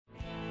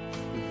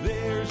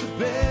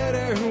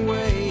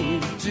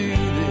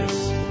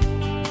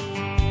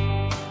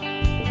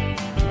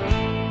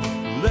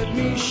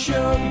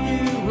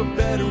a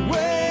better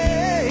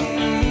way.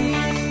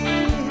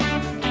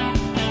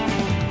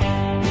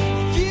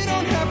 You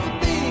don't have to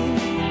be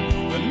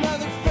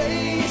another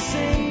face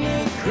in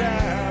the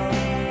crowd.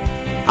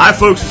 Hi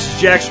folks, this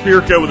is Jack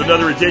Spirko with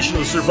another edition of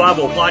the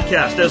Survival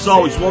Podcast. As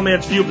always, one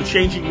man's view of the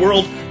changing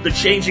world, the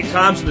changing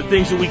times, and the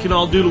things that we can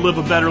all do to live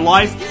a better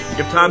life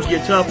if times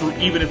get tough or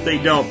even if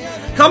they don't.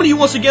 Coming to you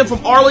once again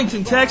from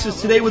Arlington,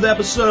 Texas, today with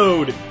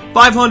episode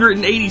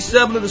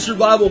 587 of the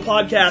Survival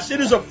Podcast. It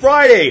is a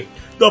Friday,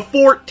 the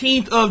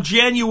 14th of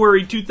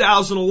January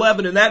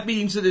 2011, and that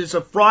means that it's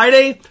a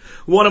Friday,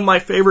 one of my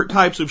favorite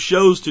types of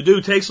shows to do.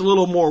 It takes a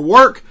little more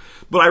work,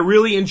 but I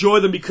really enjoy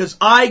them because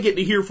I get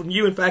to hear from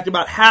you. In fact,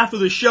 about half of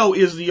the show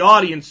is the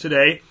audience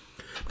today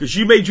because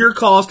you made your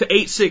calls to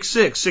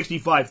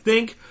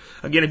 866-65-THINK.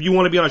 Again, if you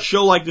want to be on a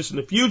show like this in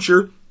the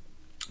future,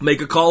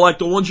 make a call like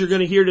the ones you're going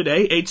to hear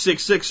today,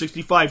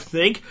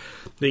 866-65-THINK.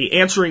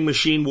 The answering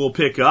machine will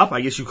pick up.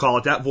 I guess you call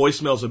it that.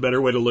 Voicemail's a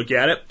better way to look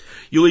at it.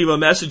 You leave a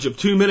message of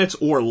 2 minutes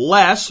or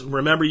less.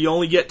 Remember, you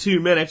only get 2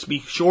 minutes.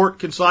 Be short,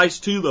 concise,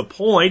 to the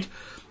point.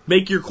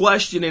 Make your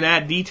question and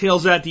add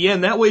details at the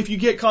end. That way, if you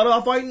get cut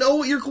off, I know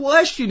what your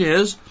question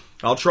is.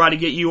 I'll try to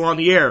get you on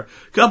the air.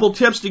 Couple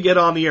tips to get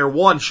on the air.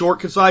 1, short,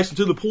 concise, and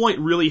to the point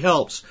really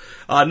helps.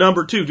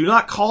 Number 2, do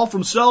not call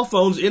from cell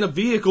phones in a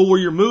vehicle where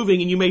you're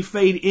moving and you may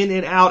fade in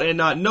and out and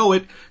not know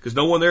it because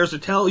no one there is to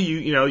tell you,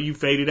 you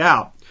faded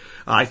out.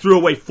 I threw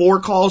away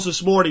 4 calls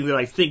this morning that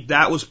I think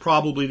that was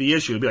probably the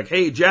issue. It'd be like,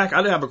 hey, Jack,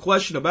 I have a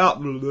question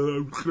about...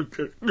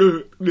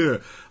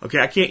 Okay,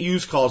 I can't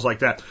use calls like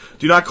that.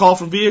 Do not call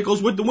from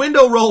vehicles with the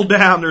window rolled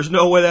down. There's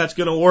no way that's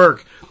going to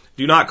work.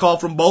 Do not call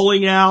from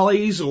bowling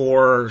alleys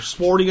or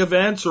sporting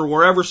events or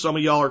wherever some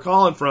of y'all are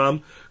calling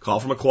from. Call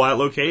from a quiet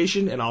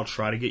location, and I'll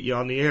try to get you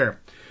on the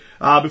air.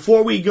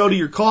 Before we go to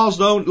your calls,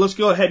 though, let's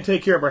go ahead and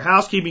take care of our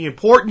housekeeping.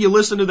 Important you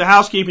listen to the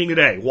housekeeping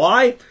today.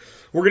 Why?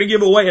 We're going to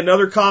give away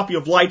another copy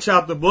of Lights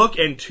Out the Book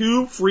and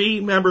 2 free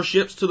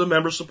memberships to the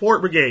Member Support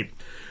Brigade.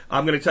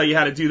 I'm going to tell you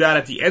how to do that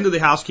at the end of the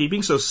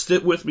housekeeping, so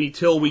stick with me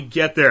till we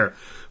get there.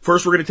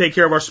 First, we're going to take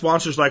care of our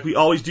sponsors like we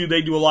always do.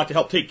 They do a lot to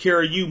help take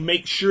care of you.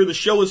 Make sure the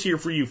show is here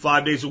for you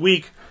 5 days a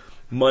week,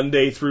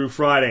 Monday through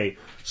Friday.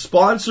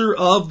 Sponsor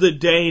of the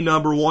day,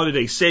 number 1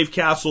 today, Safe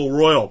Castle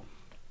Royal.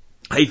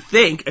 I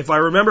think, if I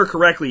remember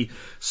correctly,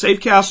 Safe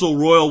Castle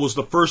Royal was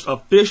the first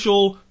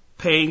official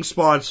paying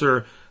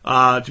sponsor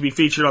to be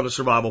featured on the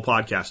Survival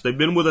Podcast. They've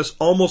been with us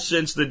almost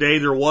since the day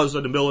there was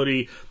an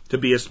ability to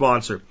be a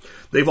sponsor.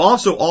 They've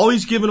also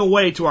always given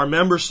away to our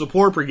Member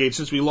Support Brigade,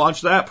 since we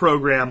launched that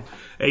program,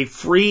 a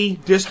free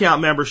discount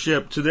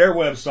membership to their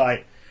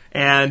website,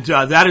 and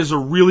that is a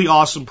really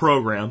awesome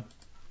program.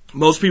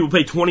 Most people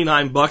pay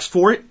 $29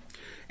 for it,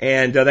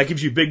 and that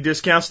gives you big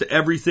discounts to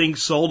everything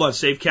sold on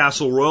Safe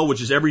Castle Royal,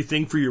 which is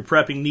everything for your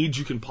prepping needs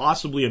you can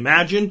possibly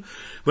imagine.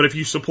 But if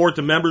you support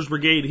the Members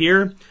Brigade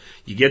here,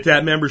 you get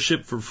that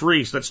membership for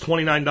free. So that's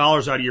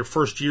 $29 out of your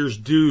first year's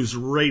dues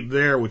right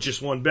there with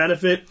just one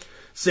benefit.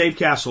 Safe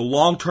Castle,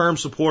 long-term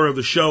supporter of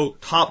the show,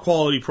 top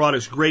quality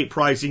products, great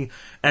pricing,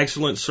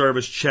 excellent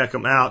service. Check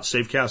them out.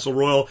 Safe Castle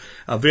Royal,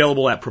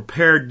 available at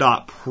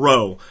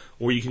prepared.pro,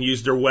 or you can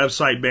use their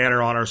website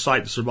banner on our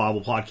site,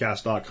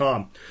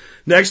 thesurvivalpodcast.com.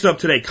 Next up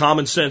today,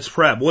 Common Sense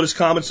Prep. What is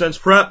Common Sense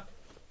Prep?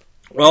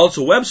 Well, it's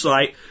a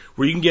website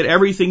where you can get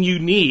everything you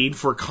need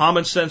for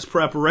common sense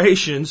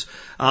preparations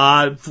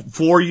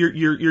for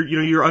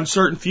your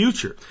uncertain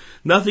future.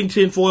 Nothing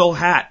tinfoil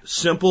hat,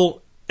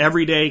 simple,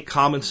 everyday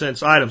common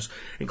sense items,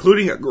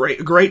 including a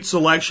great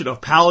selection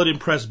of Paladin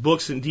Press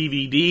books and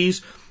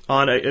DVDs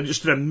on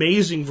just an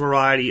amazing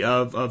variety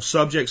of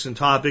subjects and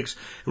topics.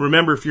 And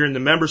remember, if you're in the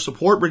Member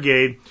Support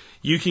Brigade,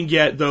 you can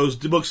get those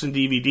books and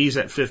DVDs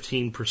at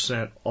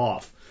 15%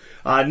 off.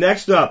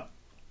 Next up,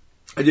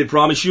 I did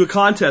promise you a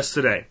contest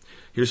today.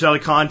 Here's how the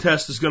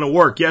contest is going to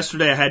work.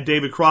 Yesterday, I had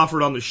David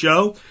Crawford on the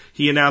show.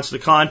 He announced the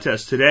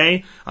contest.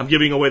 Today, I'm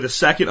giving away the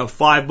second of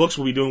 5 books.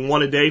 We'll be doing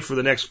one a day for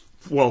the next,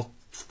 4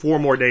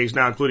 more days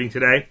now, including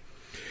today.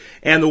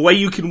 And the way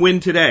you can win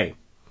today,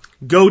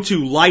 go to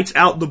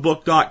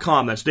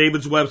lightsoutthebook.com. That's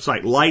David's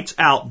website,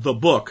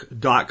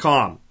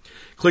 lightsoutthebook.com.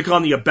 Click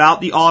on the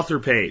About the Author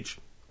page.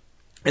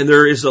 And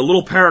there is a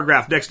little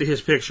paragraph next to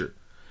his picture.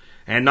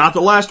 And not the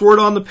last word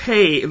on the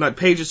page, in that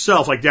page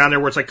itself, like down there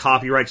where it's like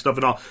copyright stuff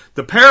and all.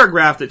 The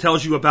paragraph that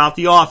tells you about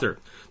the author.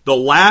 The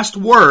last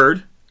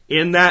word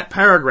in that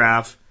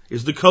paragraph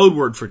is the code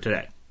word for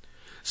today.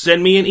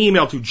 Send me an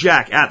email to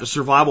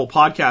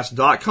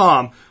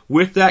jack@thesurvivalpodcast.com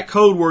with that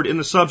code word in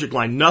the subject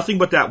line. Nothing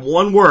but that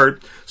one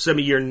word. Send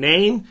me your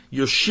name,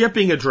 your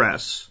shipping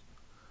address,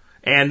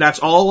 and that's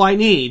all I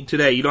need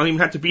today. You don't even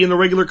have to be in the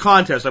regular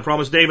contest. I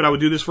promised David I would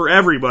do this for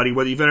everybody,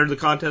 whether you've entered the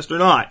contest or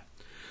not.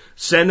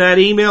 Send that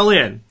email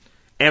in,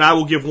 and I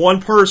will give one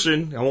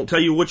person, I won't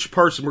tell you which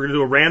person, we're going to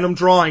do a random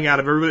drawing out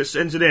of everybody that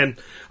sends it in.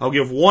 I'll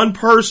give one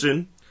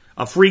person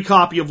a free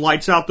copy of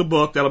Lights Out the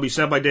book that'll be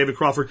sent by David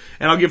Crawford,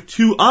 and I'll give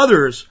 2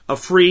 others a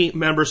free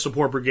Member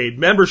Support Brigade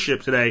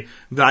membership today,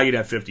 valued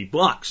at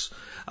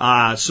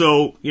 $50.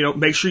 So,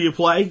 make sure you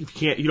play.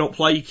 If you don't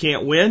play, you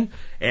can't win.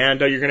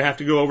 And you're going to have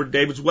to go over to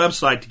David's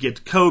website to get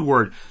the code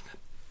word.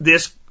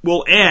 This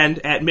will end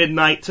at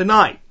midnight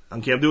tonight.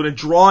 Okay, I'm doing a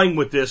drawing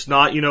with this,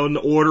 not, in the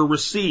order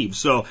received.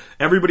 So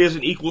everybody has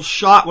an equal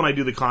shot when I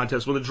do the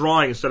contest with a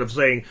drawing instead of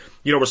saying,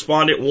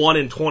 respondent 1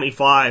 in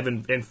 25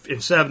 and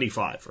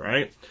 75,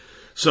 right?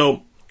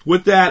 So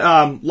with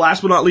that,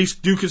 last but not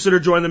least, do consider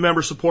joining the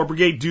Member Support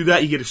Brigade. Do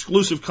that. You get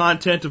exclusive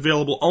content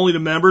available only to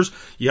members.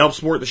 You help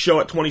support the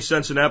show at 20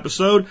 cents an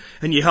episode,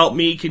 and you help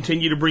me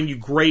continue to bring you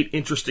great,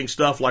 interesting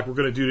stuff like we're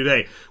going to do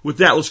today. With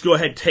that, let's go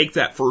ahead and take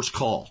that first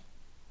call.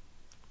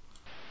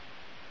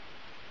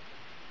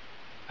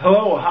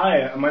 Hello,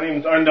 hi, my name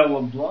is Arndel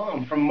LeBlanc.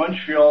 I'm from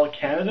Montreal,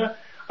 Canada.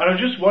 And I was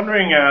just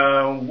wondering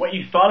what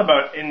you thought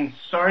about in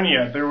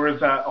Sarnia. There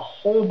was a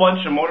whole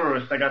bunch of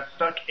motorists that got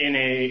stuck in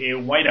a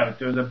whiteout.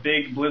 There was a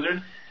big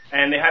blizzard,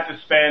 and they had to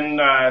spend,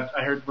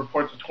 I heard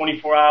reports of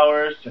 24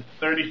 hours to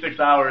 36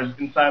 hours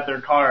inside their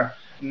car.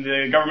 And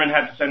the government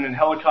had to send in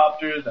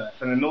helicopters,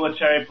 send in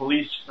military,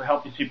 police to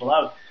help these people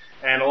out.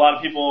 And a lot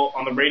of people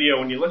on the radio,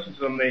 when you listen to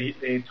them,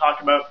 they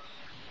talk about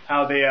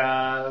how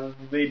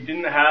they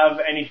didn't have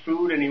any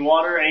food, any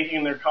water, anything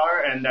in their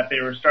car, and that they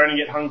were starting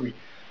to get hungry.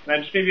 And I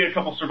just gave you a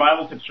couple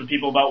survival tips for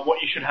people about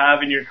what you should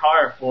have in your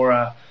car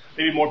for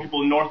maybe more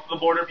people north of the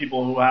border,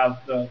 people who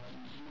have to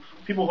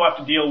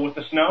deal with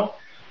the snow.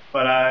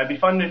 But it'd be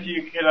fun if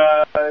you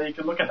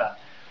could look at that.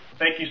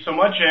 Thank you so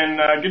much,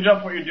 and good job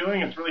for what you're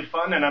doing. It's really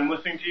fun, and I'm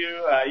listening to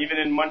you even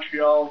in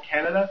Montreal,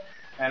 Canada.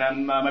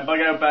 And my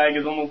bug out bag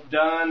is almost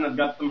done. I've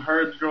got some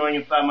herbs growing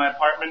inside my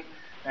apartment.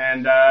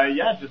 And,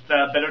 just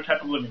a better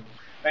type of living.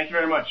 Thank you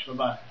very much.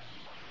 Bye-bye.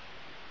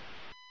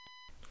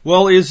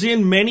 Well, as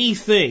in many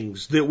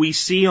things that we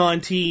see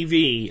on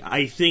TV,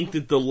 I think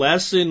that the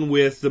lesson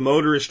with the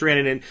motorist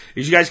stranded, and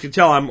as you guys can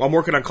tell, I'm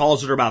working on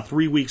calls that are about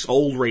 3 weeks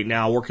old right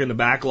now, working the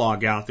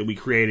backlog out that we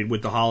created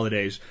with the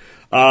holidays,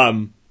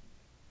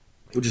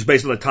 which is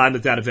based on the time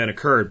that event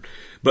occurred.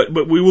 But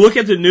we look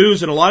at the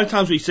news, and a lot of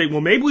times we say,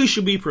 well, maybe we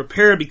should be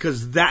prepared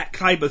because that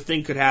type of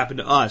thing could happen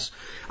to us.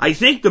 I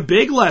think the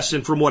big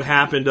lesson from what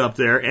happened up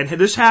there, and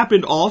this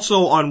happened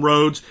also on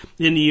roads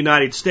in the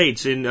United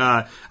States, in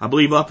I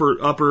believe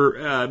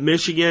upper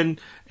Michigan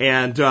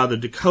and the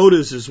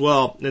Dakotas as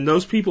well. And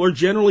those people are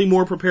generally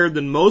more prepared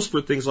than most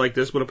for things like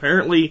this, but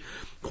apparently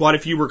quite a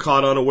few were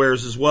caught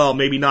unawares as well.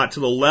 Maybe not to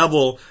the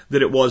level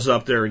that it was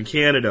up there in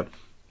Canada,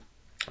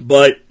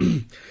 but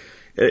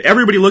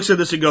everybody looks at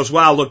this and goes,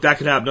 wow, look, that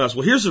could happen to us.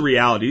 Well, here's the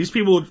reality. These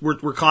people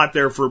were caught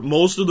there for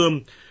most of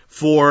them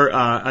for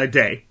a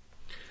day.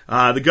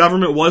 The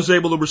government was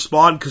able to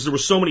respond because there were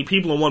so many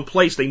people in one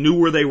place. They knew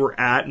where they were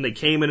at, and they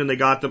came in and they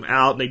got them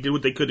out, and they did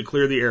what they could to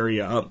clear the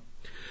area up.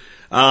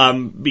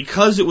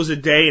 Because it was a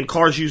day and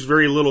cars used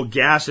very little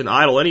gas and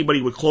idle,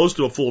 anybody with close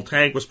to a full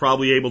tank was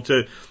probably able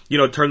to,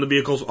 turn the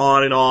vehicles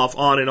on and off,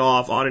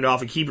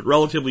 and keep it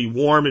relatively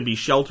warm and be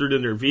sheltered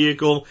in their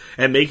vehicle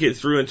and make it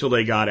through until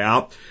they got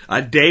out.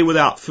 A day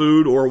without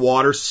food or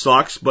water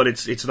sucks, but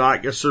it's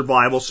not a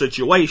survival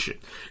situation.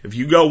 If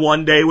you go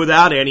one day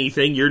without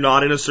anything, you're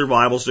not in a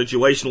survival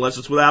situation unless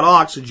it's without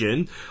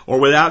oxygen or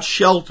without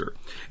shelter.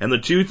 And the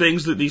two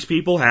things that these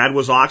people had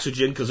was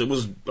oxygen because it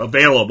was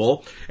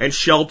available and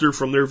shelter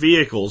from their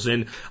vehicles.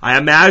 And I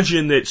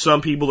imagine that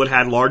some people that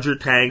had larger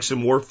tanks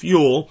and more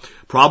fuel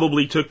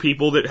probably took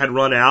people that had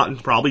run out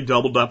and probably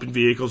doubled up in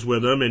vehicles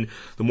with them. And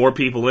the more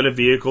people in a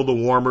vehicle, the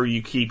warmer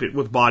you keep it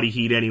with body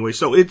heat anyway.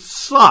 So it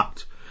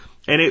sucked.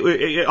 And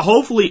it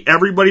hopefully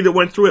everybody that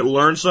went through it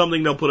learned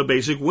something. They'll put a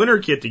basic winter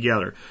kit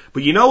together.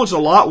 But it's a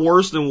lot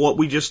worse than what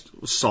we just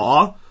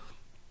saw.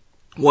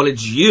 When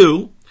it's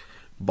you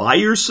by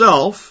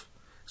yourself,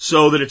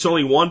 so that it's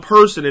only one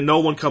person and no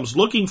one comes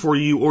looking for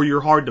you, or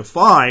you're hard to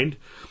find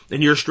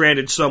and you're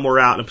stranded somewhere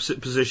out in a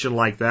position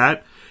like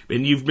that,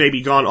 and you've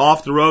maybe gone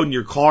off the road and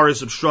your car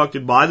is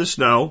obstructed by the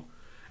snow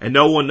and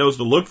no one knows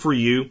to look for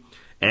you,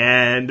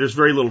 and there's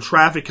very little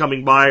traffic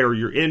coming by, or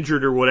you're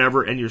injured or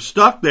whatever, and you're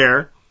stuck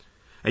there,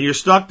 and you're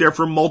stuck there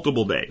for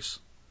multiple days.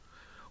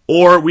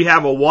 Or we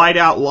have a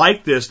whiteout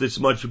like this that's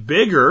much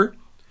bigger,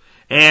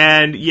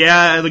 and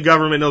the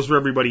government knows where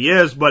everybody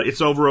is, but it's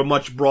over a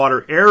much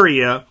broader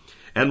area,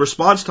 and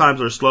response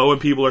times are slow,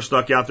 and people are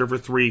stuck out there for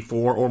 3,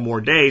 4, or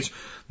more days.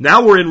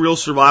 Now we're in real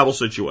survival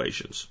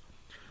situations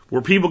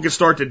where people can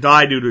start to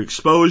die due to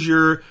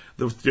exposure,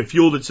 the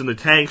fuel that's in the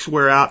tanks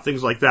wear out,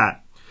 things like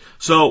that.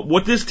 So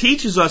what this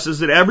teaches us is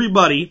that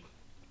everybody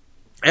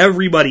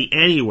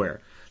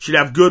anywhere should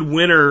have good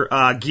winter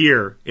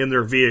gear in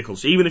their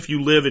vehicles, even if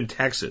you live in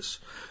Texas.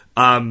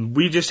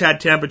 We just had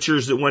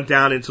temperatures that went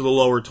down into the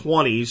lower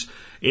 20s,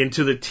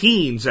 into the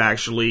teens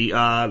actually,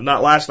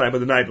 not last night, but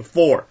the night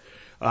before,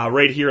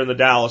 right here in the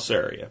Dallas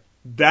area.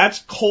 That's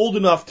cold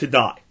enough to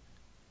die.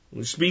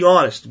 Let's be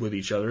honest with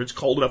each other. It's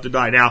cold enough to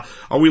die. Now,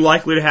 are we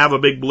likely to have a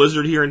big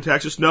blizzard here in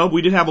Texas? No,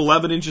 we did have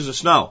 11 inches of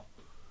snow.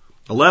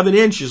 11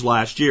 inches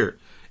last year.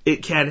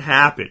 It can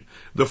happen.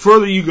 The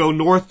further you go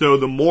north, though,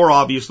 the more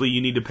obviously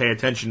you need to pay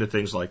attention to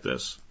things like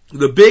this.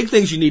 The big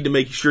things you need to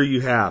make sure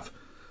you have: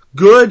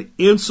 good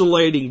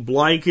insulating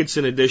blankets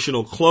and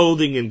additional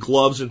clothing and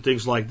gloves and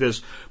things like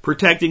this,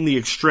 protecting the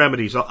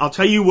extremities. I'll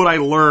tell you what I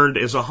learned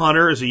as a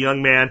hunter, as a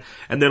young man,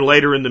 and then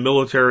later in the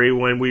military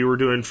when we were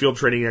doing field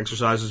training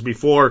exercises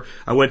before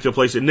I went to a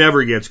place that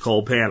never gets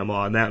cold,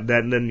 Panama, and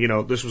then, you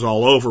know, this was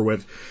all over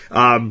with.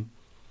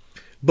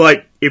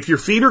 But if your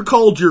feet are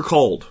cold, you're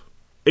cold.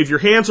 If your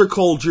hands are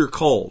cold, you're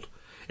cold.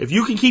 If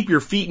you can keep your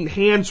feet and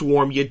hands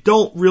warm, you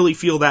don't really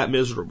feel that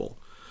miserable.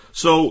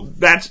 So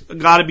that's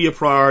got to be a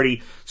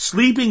priority.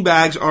 Sleeping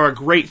bags are a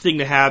great thing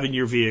to have in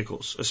your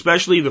vehicles,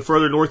 especially the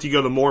further north you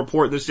go, the more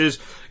important this is.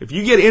 If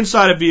you get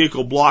inside a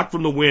vehicle blocked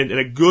from the wind in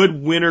a good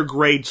winter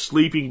grade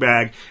sleeping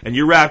bag and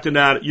you're wrapped in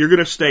that, you're going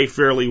to stay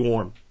fairly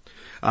warm.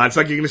 In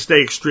fact, you're going to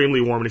stay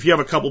extremely warm. And if you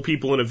have a couple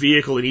people in a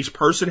vehicle and each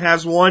person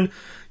has one,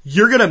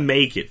 you're going to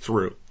make it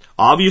through.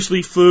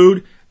 Obviously,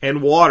 food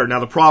and water. Now,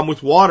 the problem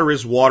with water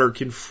is water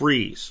can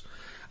freeze.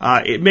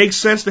 It makes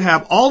sense to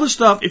have all the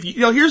stuff.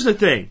 Here's the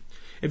thing.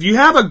 If you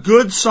have a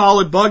good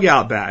solid bug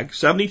out bag,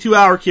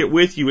 72-hour kit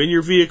with you in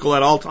your vehicle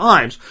at all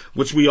times,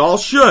 which we all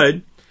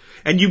should,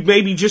 and you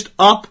maybe just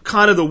up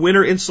kind of the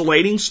winter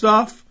insulating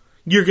stuff,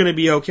 you're going to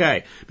be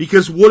okay.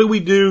 Because what do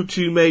we do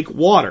to make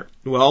water?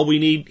 Well, we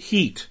need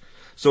heat.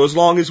 So as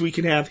long as we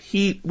can have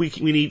heat, we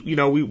need,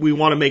 we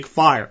want to make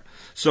fire.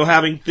 So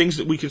having things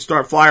that we can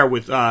start fire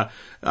with,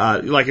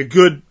 like a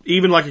good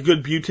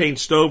butane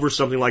stove or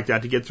something like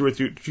that to get through a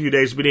few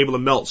days, being able to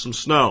melt some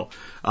snow,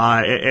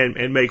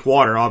 and make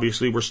water.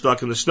 Obviously, we're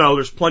stuck in the snow.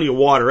 There's plenty of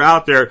water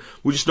out there.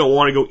 We just don't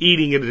want to go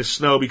eating into the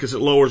snow because it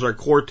lowers our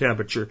core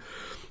temperature.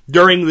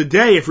 During the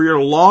day, if you're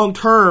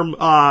long-term,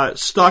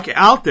 stuck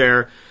out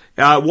there,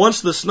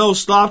 once the snow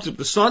stops, if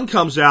the sun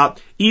comes out,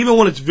 even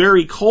when it's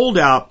very cold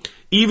out,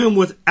 even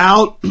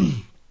without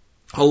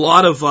a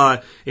lot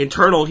of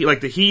internal,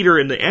 like the heater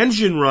and the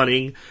engine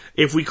running,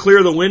 if we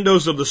clear the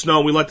windows of the snow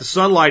and we let the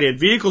sunlight in,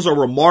 vehicles are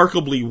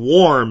remarkably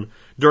warm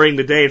during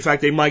the day. In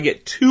fact, they might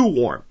get too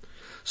warm.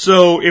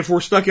 So if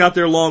we're stuck out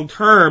there long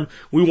term,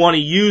 we want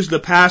to use the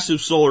passive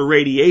solar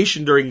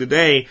radiation during the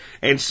day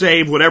and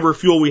save whatever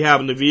fuel we have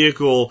in the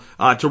vehicle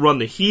to run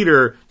the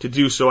heater to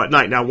do so at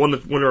night. Now, when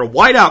they're a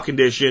whiteout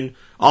condition,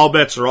 all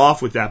bets are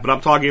off with that. But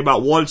I'm talking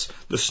about once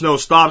the snow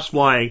stops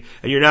flying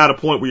and you're now at a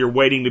point where you're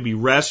waiting to be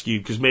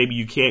rescued because maybe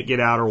you can't get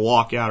out or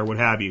walk out or what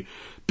have you.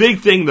 Big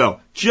thing though,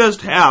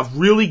 just have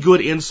really good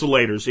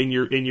insulators in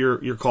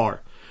your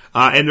car.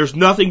 And there's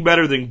nothing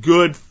better than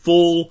good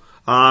full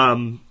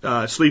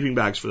sleeping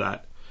bags for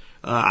that.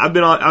 I've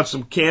been on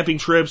some camping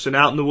trips and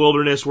out in the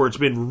wilderness where it's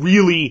been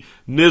really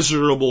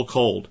miserable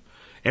cold.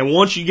 And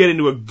once you get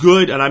into a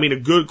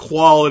good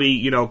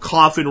quality,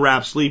 coffin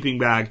wrapped sleeping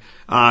bag,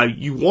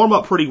 you warm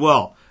up pretty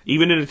well,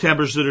 even in the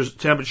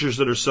temperatures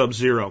that are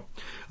sub-zero.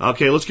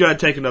 Okay, let's go ahead and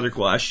take another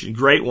question.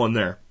 Great one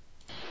there.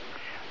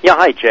 Yeah,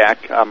 hi,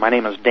 Jack. My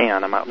name is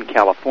Dan. I'm out in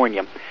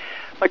California.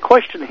 My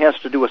question has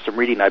to do with some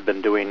reading I've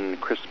been doing,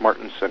 Chris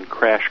Martenson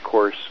Crash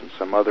Course and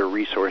some other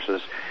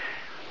resources.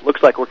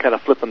 Looks like we're kind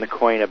of flipping the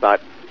coin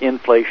about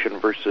inflation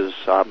versus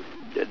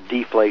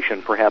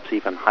deflation, perhaps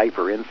even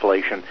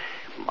hyperinflation.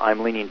 I'm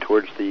leaning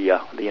towards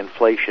the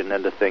inflation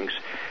end of things.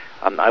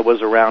 I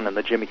was around in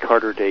the Jimmy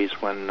Carter days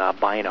when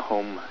buying a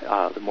home,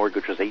 the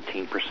mortgage was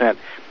 18%.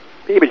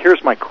 But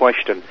here's my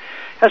question. It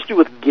has to do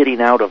with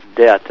getting out of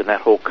debt and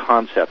that whole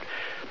concept.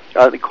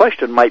 The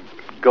question might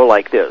go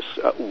like this.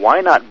 Why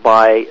not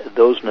buy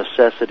those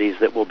necessities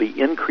that will be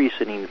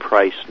increasing in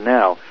price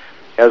now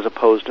as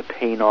opposed to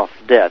paying off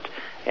debt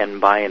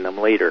and buying them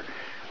later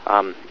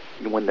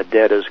when the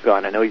debt is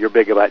gone? I know you're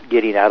big about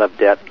getting out of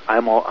debt.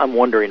 I'm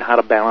wondering how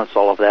to balance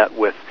all of that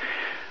with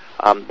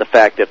the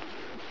fact that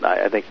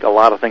I think a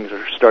lot of things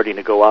are starting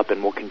to go up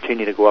and will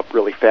continue to go up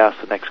really fast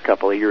the next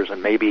couple of years,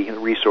 and maybe the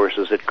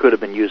resources that could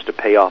have been used to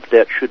pay off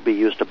debt should be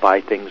used to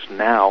buy things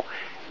now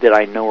that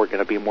I know are going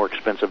to be more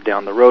expensive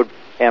down the road,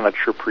 and I'd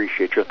sure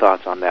appreciate your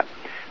thoughts on that.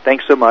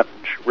 Thanks so much.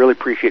 Really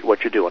appreciate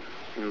what you're doing.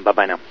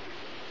 Bye-bye now.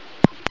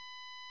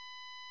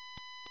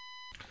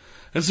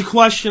 That's a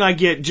question I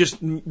get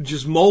just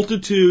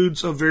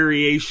multitudes of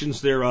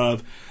variations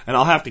thereof, and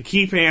I'll have to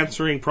keep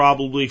answering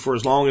probably for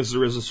as long as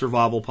there is a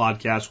survival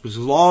podcast, because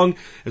as long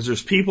as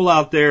there's people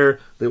out there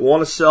that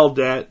want to sell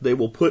debt, they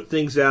will put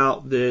things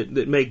out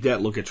that make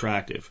debt look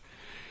attractive.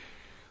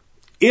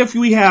 If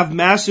we have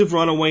massive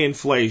runaway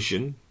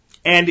inflation,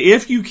 and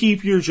if you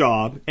keep your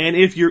job, and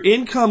if your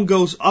income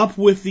goes up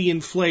with the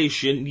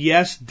inflation,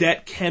 yes,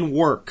 debt can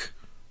work.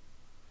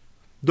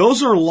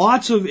 Those are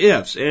lots of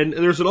ifs, and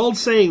there's an old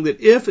saying that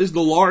if is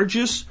the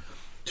largest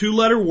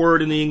two-letter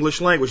word in the English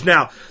language.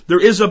 Now, there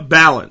is a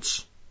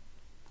balance.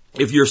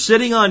 If you're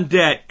sitting on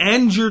debt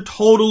and you're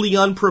totally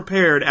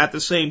unprepared at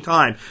the same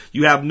time,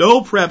 you have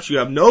no preps, you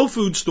have no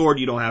food stored,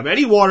 you don't have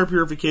any water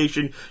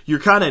purification, you're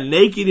kind of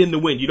naked in the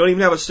wind, you don't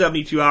even have a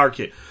 72-hour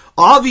kit.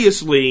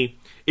 Obviously,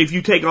 if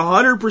you take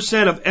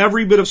 100% of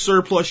every bit of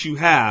surplus you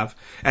have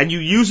and you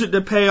use it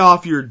to pay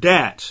off your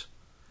debt,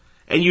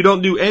 and you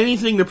don't do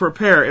anything to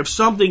prepare, if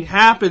something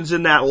happens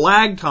in that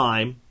lag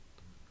time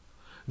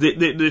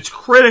that's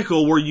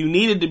critical where you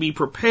needed to be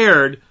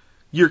prepared,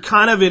 you're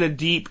kind of in a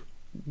deep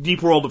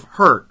world of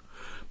hurt.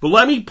 But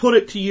let me put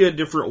it to you a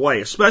different way,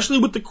 especially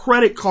with the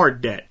credit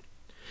card debt.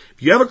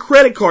 If you have a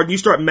credit card and you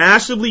start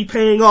massively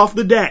paying off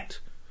the debt,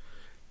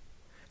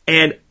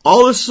 and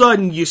all of a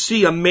sudden you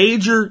see a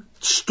major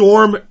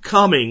storm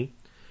coming,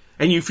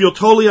 and you feel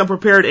totally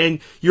unprepared, and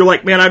you're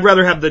like, man, I'd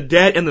rather have the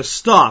debt and the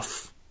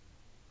stuff,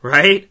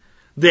 right,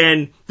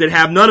 than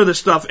have none of the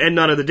stuff and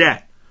none of the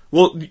debt.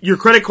 Well, your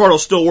credit card will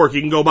still work.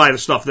 You can go buy the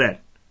stuff then.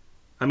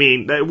 I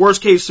mean, that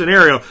worst case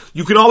scenario,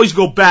 you can always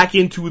go back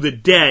into the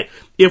debt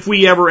if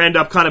we ever end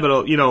up kind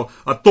of in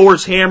a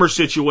Thor's hammer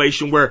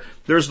situation where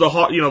there's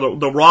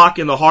the rock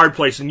and the hard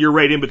place, and you're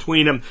right in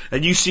between them,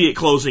 and you see it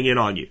closing in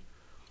on you.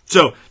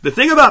 So the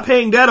thing about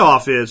paying debt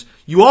off is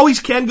you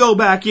always can go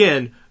back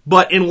in,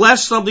 but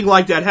unless something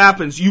like that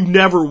happens, you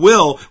never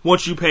will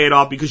once you pay it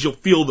off, because you'll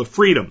feel the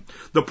freedom.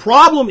 The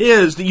problem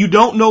is that you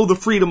don't know the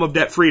freedom of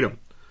debt freedom.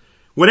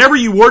 Whenever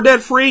you were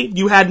debt free,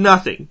 you had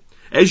nothing.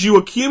 As you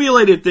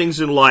accumulated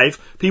things in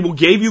life, people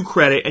gave you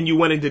credit and you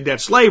went into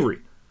debt slavery.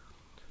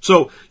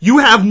 So you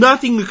have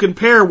nothing to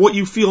compare what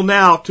you feel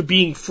now to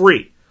being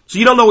free. So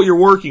you don't know what you're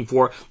working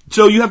for.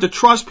 So you have to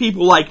trust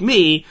people like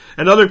me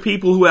and other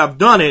people who have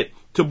done it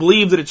to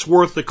believe that it's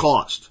worth the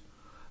cost.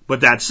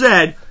 But that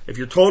said, if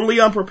you're totally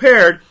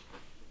unprepared,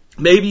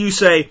 maybe you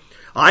say,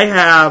 I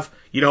have,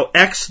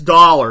 X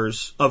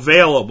dollars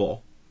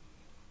available,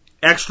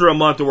 extra a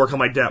month to work on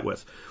my debt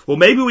with. Well,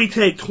 maybe we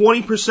take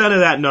 20% of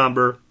that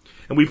number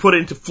and we put it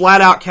into flat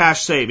out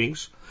cash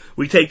savings.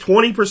 We take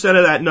 20%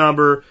 of that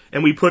number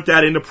and we put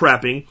that into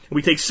prepping. And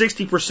we take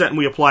 60% and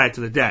we apply it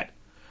to the debt.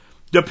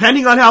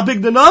 Depending on how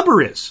big the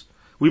number is,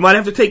 we might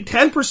have to take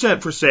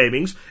 10% for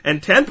savings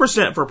and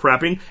 10% for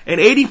prepping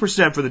and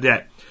 80% for the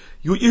debt.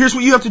 Here's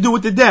what you have to do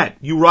with the debt.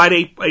 You write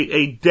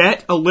a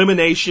debt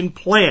elimination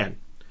plan.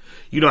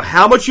 You know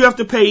how much you have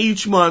to pay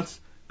each month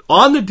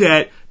on the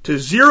debt to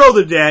zero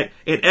the debt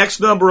in X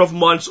number of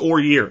months or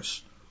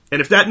years. And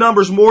if that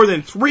number's more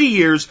than 3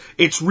 years,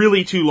 it's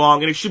really too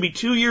long, and it should be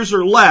 2 years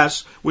or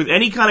less with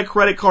any kind of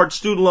credit card,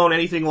 student loan,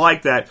 anything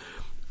like that,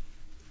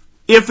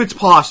 if it's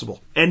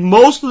possible. And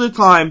most of the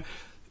time,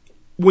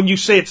 when you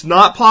say it's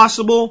not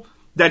possible,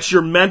 that's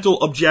your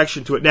mental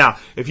objection to it. Now,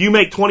 if you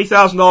make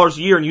 $20,000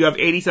 a year and you have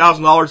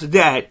 $80,000 of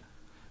debt,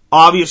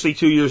 obviously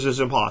 2 years is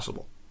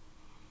impossible.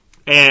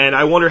 And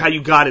I wonder how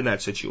you got in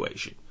that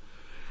situation.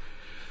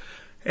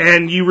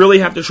 And you really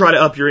have to try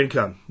to up your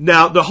income.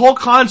 Now, the whole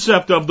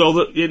concept of,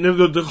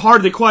 the heart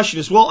of the question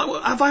is, well,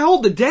 if I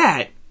hold the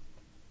debt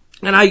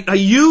and I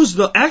use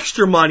the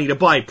extra money to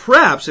buy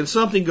preps and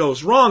something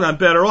goes wrong, I'm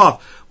better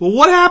off. Well,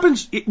 what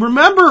happens?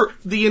 Remember,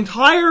 the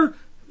entire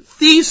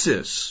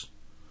thesis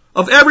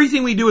of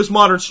everything we do as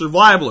modern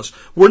survivalists.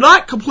 We're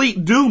not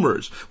complete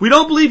doomers. We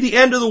don't believe the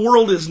end of the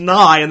world is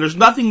nigh and there's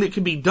nothing that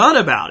can be done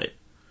about it.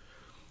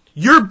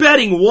 You're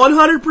betting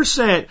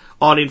 100%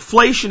 on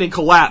inflation and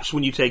collapse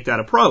when you take that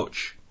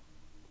approach.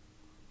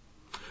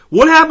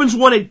 What happens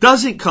when it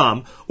doesn't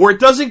come, or it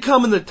doesn't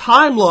come in the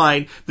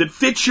timeline that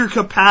fits your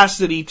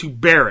capacity to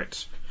bear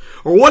it?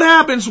 Or what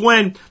happens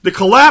when the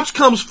collapse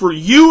comes for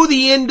you,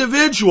 the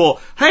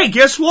individual? Hey,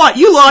 guess what?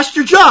 You lost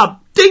your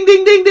job. Ding,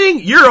 ding, ding, ding.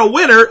 You're a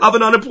winner of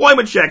an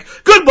unemployment check.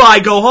 Goodbye,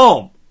 go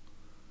home.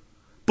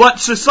 But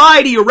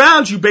society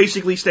around you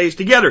basically stays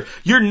together.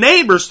 Your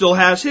neighbor still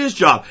has his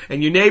job.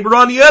 And your neighbor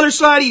on the other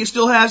side of you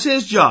still has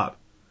his job.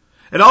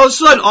 And all of a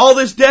sudden, all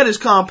this debt is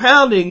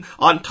compounding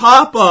on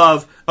top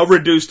of a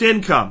reduced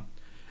income.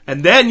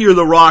 And then you're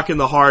the rock in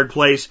the hard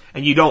place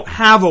and you don't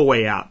have a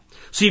way out.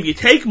 See, if you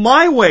take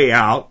my way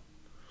out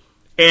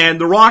and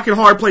the rock and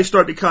hard place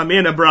start to come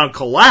in around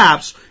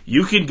collapse,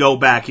 you can go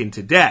back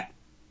into debt.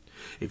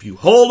 If you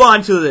hold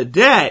on to the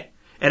debt,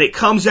 and it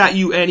comes at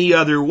you any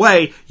other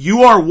way,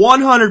 you are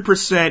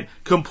 100%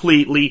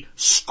 completely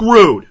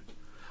screwed.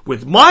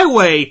 With my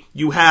way,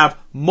 you have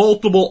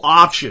multiple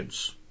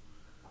options.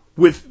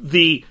 With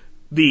the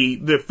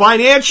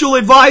financial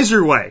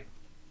advisor way,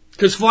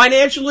 because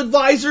financial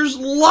advisors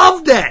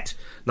love debt.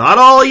 Not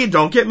all of you,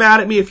 don't get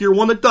mad at me if you're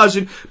one that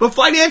doesn't, but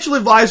financial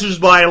advisors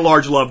by and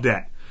large love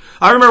debt.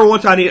 I remember one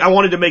time I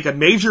wanted to make a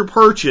major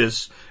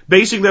purchase.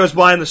 Basically, I was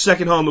buying the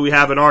second home that we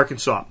have in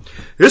Arkansas.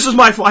 This is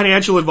my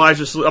financial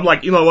advisor. I'm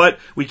like, you know what?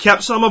 We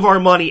kept some of our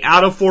money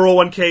out of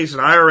 401ks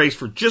and IRAs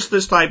for just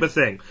this type of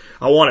thing.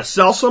 I want to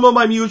sell some of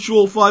my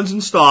mutual funds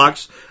and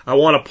stocks. I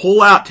want to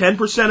pull out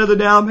 10% of the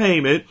down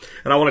payment,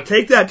 and I want to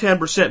take that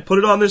 10%, put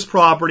it on this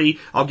property.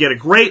 I'll get a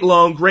great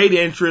loan, great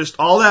interest,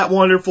 all that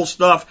wonderful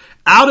stuff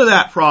out of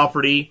that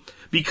property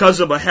because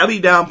of a heavy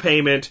down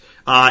payment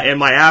and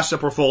my asset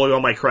portfolio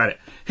on my credit.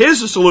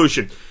 Here's the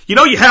solution. You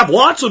know, you have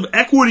lots of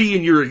equity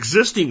in your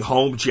existing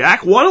home,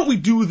 Jack. Why don't we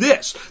do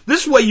this?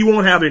 This way you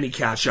won't have any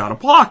cash out of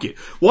pocket.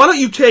 Why don't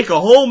you take a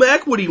home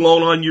equity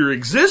loan on your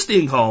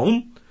existing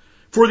home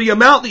for the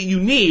amount that you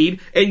need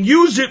and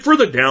use it for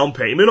the down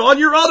payment on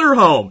your other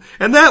home?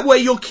 And that way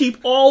you'll keep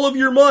all of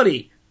your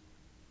money.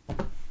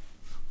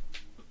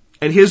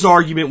 And his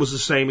argument was the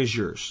same as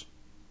yours.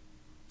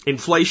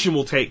 Inflation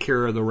will take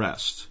care of the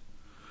rest.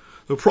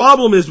 The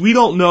problem is we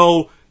don't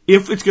know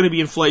if it's going to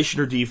be inflation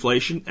or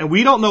deflation, and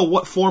we don't know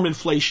what form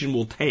inflation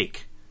will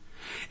take.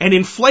 And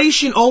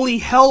inflation only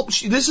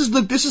helps. This is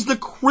the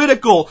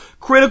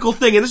critical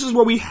thing, and this is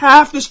where we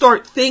have to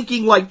start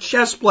thinking like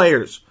chess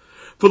players.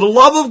 For the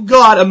love of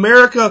God,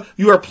 America,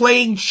 you are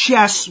playing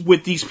chess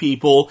with these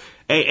people,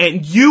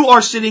 and you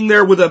are sitting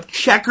there with a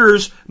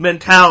checkers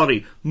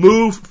mentality,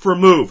 move for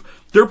move.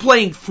 They're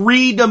playing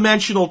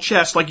three-dimensional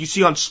chess like you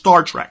see on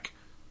Star Trek.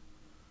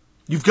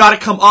 You've got to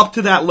come up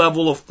to that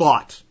level of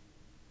thought.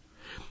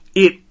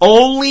 It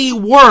only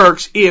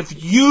works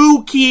if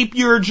you keep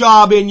your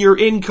job and your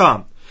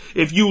income.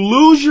 If you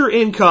lose your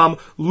income,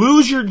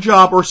 lose your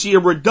job, or see a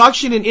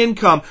reduction in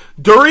income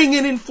during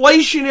an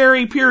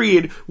inflationary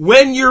period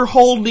when you're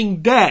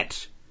holding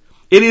debt,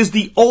 it is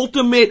the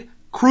ultimate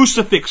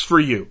crucifix for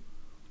you.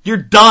 You're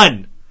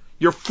done.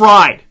 You're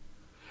fried.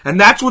 And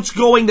that's what's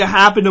going to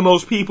happen to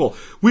most people.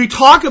 We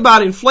talk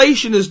about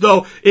inflation as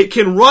though it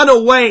can run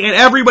away and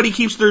everybody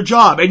keeps their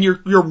job and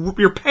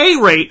your pay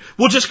rate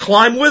will just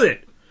climb with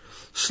it.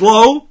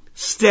 Slow,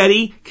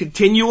 steady,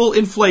 continual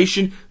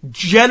inflation,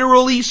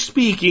 generally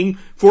speaking,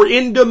 for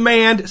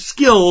in-demand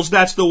skills,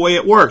 that's the way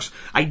it works.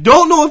 I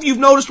don't know if you've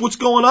noticed what's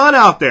going on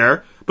out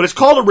there, but it's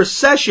called a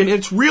recession.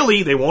 It's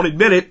really, they won't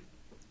admit it,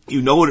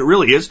 you know what it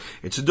really is,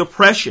 it's a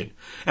depression.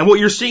 And what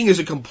you're seeing is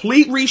a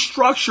complete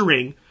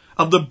restructuring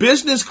of the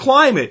business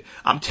climate.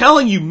 I'm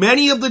telling you,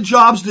 many of the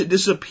jobs that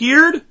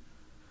disappeared,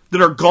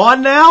 that are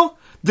gone now,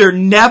 they're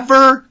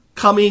never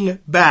coming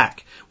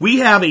back. We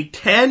have a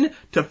 10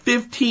 to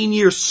 15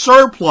 year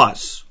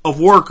surplus of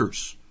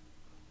workers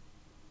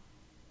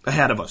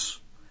ahead of us.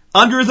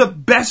 Under the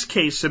best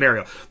case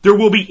scenario, there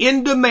will be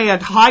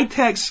in-demand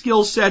high-tech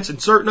skill sets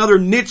and certain other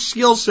niche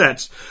skill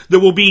sets that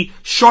will be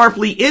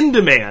sharply in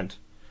demand.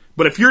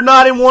 But if you're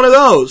not in one of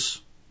those,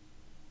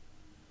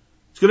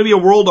 it's going to be a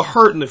world of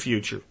hurt in the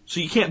future. So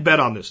you can't bet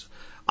on this.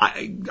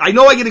 I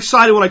know I get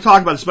excited when I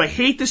talk about this, but I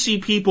hate to see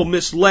people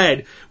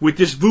misled with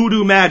this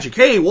voodoo magic.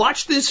 Hey,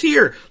 watch this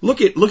here.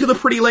 Look at the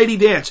pretty lady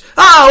dance.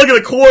 Look at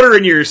the quarter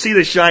in here. See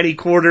the shiny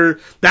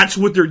quarter? That's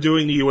what they're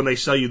doing to you when they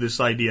sell you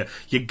this idea.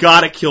 You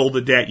gotta kill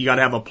the debt. You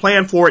gotta have a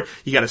plan for it.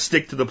 You gotta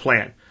stick to the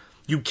plan.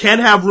 You can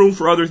have room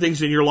for other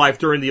things in your life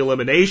during the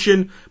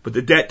elimination, but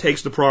the debt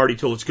takes the priority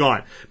till it's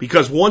gone.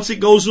 Because once it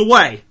goes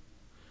away,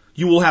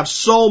 you will have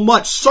so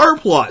much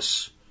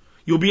surplus,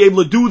 you'll be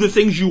able to do the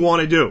things you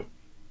want to do.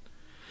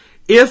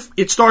 If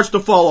it starts to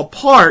fall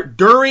apart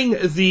during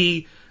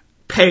the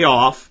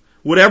payoff,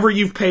 whatever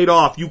you've paid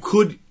off, you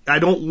could, I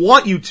don't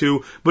want you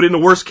to, but in the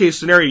worst case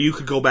scenario, you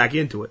could go back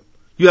into it.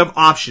 You have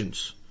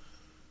options.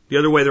 The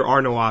other way, there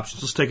are no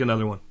options. Let's take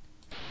another one.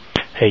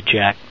 Hey,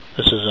 Jack.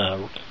 This is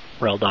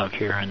Rail Dog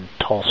here in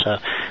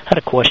Tulsa. I had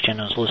a question.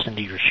 I was listening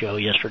to your show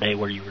yesterday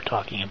where you were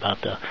talking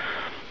about the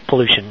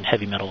pollution,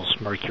 heavy metals,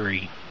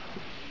 mercury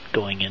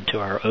going into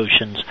our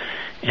oceans.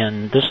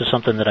 And this is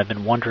something that I've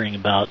been wondering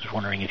about. I was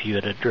wondering if you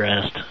had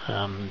addressed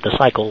the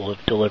cycle of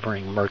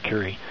delivering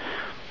mercury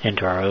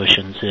into our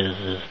oceans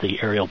is the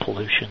aerial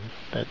pollution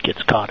that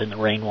gets caught in the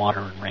rainwater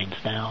and rains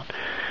down.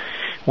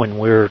 When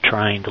we're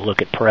trying to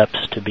look at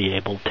preps to be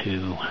able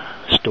to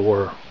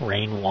store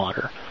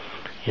rainwater,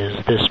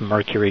 is this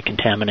mercury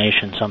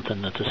contamination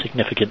something that's a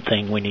significant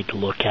thing we need to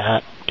look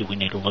at? Do we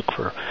need to look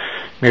for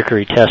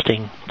mercury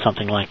testing,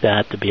 something like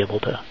that, to be able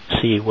to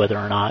see whether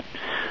or not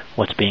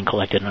what's being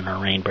collected in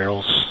our rain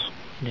barrels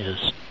is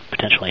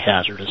potentially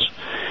hazardous?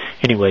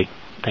 Anyway,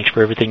 thanks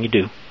for everything you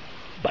do.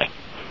 Bye.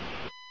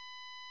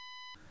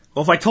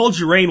 Well, if I told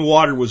you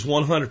rainwater was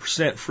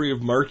 100% free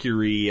of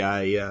mercury,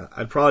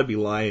 I'd probably be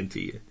lying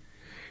to you.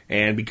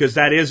 And because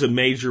that is a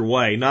major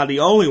way, not the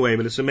only way,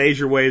 but it's a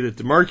major way that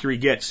the mercury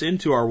gets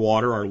into our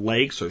water, our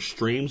lakes, our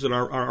streams, and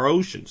our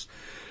oceans.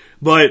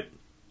 But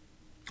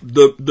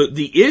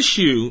the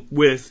issue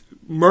with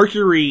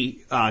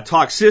mercury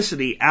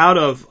toxicity out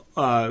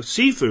of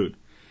seafood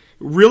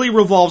really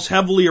revolves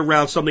heavily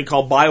around something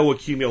called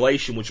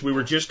bioaccumulation, which we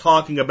were just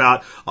talking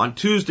about on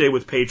Tuesday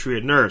with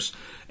Patriot Nurse.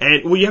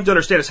 And what you have to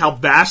understand is how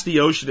vast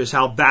the ocean is,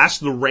 how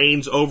vast the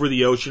rains over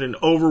the ocean and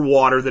over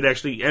water that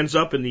actually ends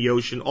up in the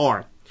ocean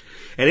are.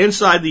 And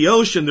inside the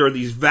ocean, there are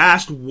these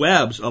vast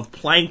webs of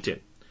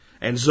plankton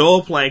and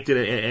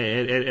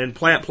zooplankton and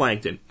plant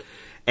plankton.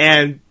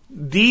 And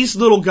these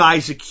little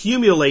guys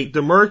accumulate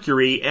the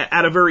mercury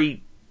at a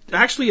very,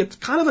 actually it's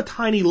kind of a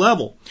tiny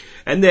level.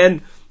 And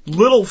then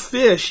little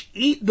fish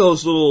eat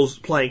those little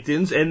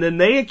planktons, and then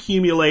they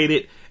accumulate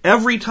it.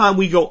 Every time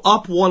we go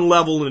up one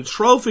level in a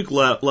trophic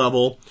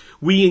level,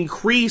 we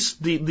increase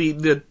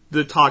the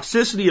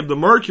toxicity of the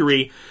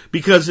mercury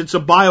because it's a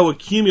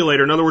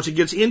bioaccumulator. In other words, it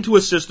gets into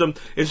a system,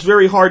 it's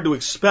very hard to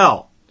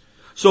expel.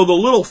 So the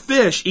little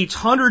fish eats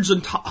hundreds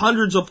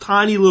of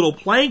tiny little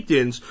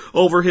planktons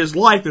over his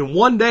life, and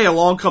one day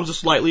along comes a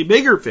slightly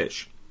bigger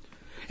fish.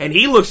 And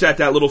he looks at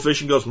that little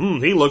fish and goes,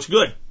 he looks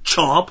good.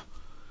 Chomp.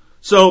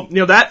 So,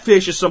 that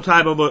fish is some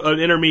type of an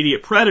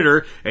intermediate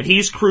predator, and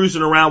he's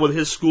cruising around with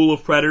his school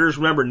of predators.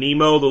 Remember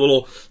Nemo, the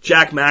little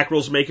Jack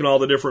Mackerel's making all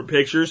the different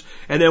pictures.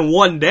 And then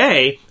one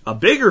day, a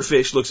bigger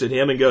fish looks at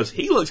him and goes,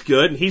 he looks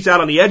good, and he's out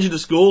on the edge of the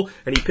school,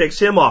 and he picks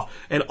him off.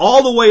 And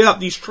all the way up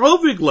these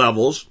trophic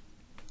levels,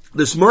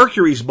 this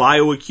mercury's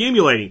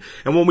bioaccumulating.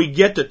 And when we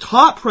get to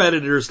top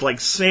predators like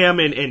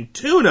salmon and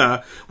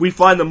tuna, we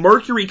find the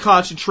mercury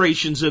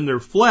concentrations in their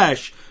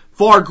flesh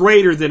far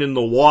greater than in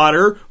the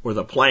water or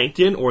the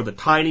plankton or the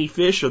tiny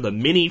fish or the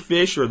mini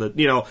fish or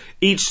the,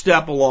 each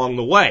step along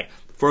the way,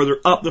 further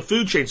up the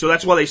food chain. So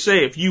that's why they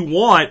say if you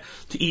want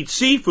to eat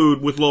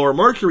seafood with lower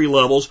mercury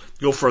levels,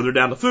 go further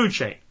down the food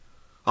chain.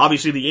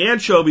 Obviously, the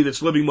anchovy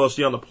that's living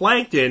mostly on the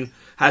plankton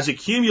has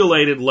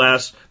accumulated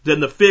less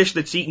than the fish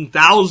that's eaten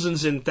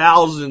thousands and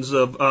thousands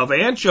of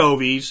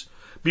anchovies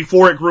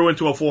before it grew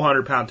into a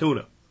 400-pound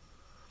tuna.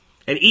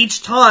 And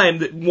each time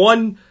that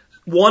one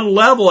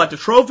level at the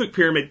trophic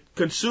pyramid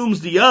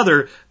consumes the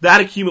other, that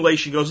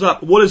accumulation goes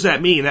up. What does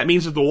that mean? That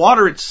means that the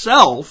water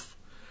itself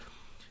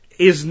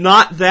is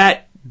not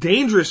that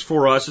dangerous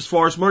for us as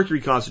far as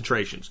mercury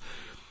concentrations.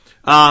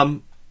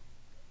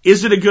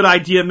 Is it a good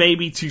idea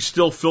maybe to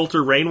still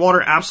filter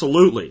rainwater?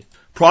 Absolutely.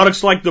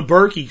 Products like the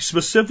Berkey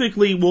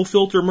specifically will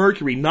filter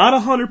mercury. Not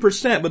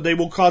 100%, but they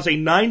will cause a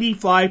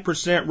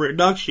 95%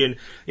 reduction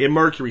in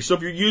mercury. So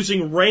if you're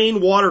using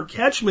rainwater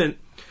catchment,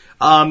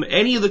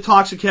 any of the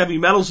toxic heavy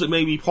metals that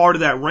may be part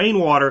of that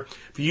rainwater,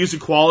 if you use a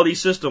quality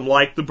system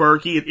like the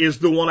Berkey, it is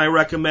the one I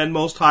recommend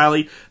most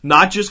highly,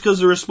 not just because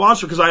they're a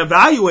sponsor, because I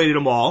evaluated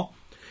them all,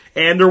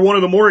 and they're one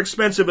of the more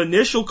expensive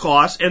initial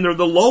costs, and they're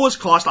the lowest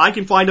cost I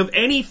can find of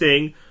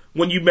anything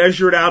when you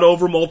measure it out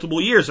over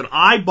multiple years. And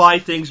I buy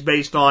things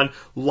based on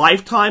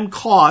lifetime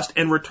cost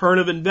and return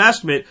of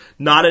investment,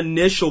 not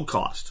initial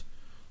cost.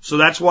 So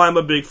that's why I'm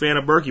a big fan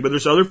of Berkey, but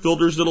there's other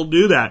filters that'll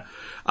do that.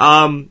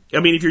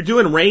 If you're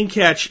doing rain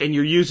catch and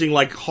you're using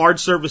like hard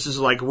surfaces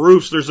like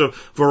roofs, there's a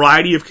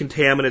variety of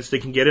contaminants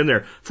that can get in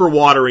there. For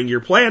watering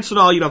your plants and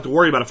all, you don't have to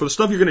worry about it. For the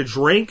stuff you're going to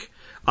drink,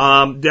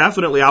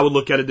 definitely I would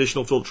look at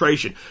additional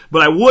filtration.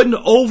 But I wouldn't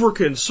over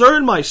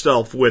concern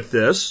myself with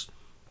this,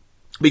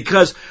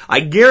 because I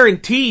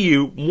guarantee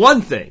you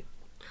one thing: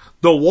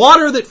 the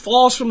water that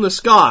falls from the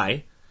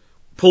sky,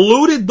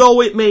 polluted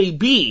though it may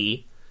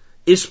be,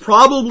 is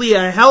probably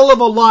a hell of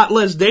a lot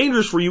less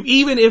dangerous for you,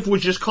 even if it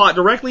was just caught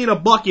directly in a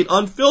bucket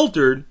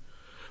unfiltered,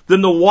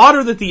 than the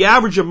water that the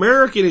average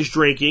American is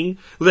drinking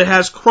that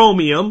has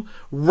chromium,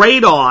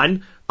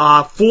 radon,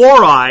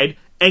 fluoride,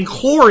 and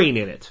chlorine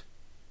in it.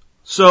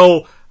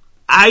 So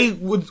I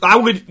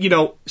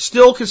would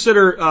still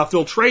consider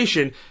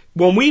filtration.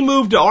 When we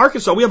moved to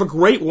Arkansas, we have a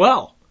great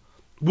well.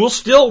 We'll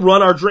still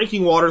run our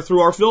drinking water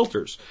through our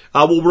filters.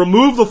 We'll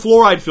remove the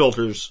fluoride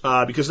filters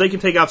because they can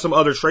take out some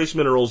other trace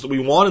minerals that we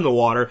want in the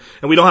water,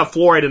 and we don't have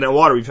fluoride in that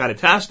water. We've had it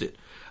tested.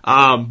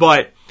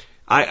 But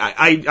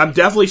I'm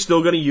definitely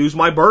still going to use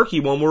my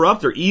Berkey when we're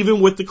up there,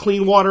 even with the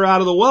clean water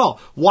out of the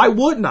well. Why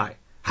wouldn't I?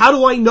 How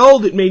do I know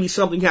that maybe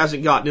something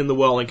hasn't gotten in the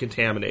well and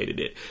contaminated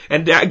it?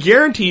 And I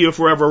guarantee you, if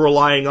we're ever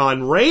relying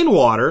on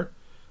rainwater,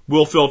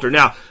 we'll filter.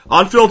 Now,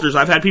 on filters,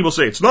 I've had people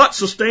say, it's not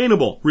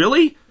sustainable.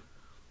 Really?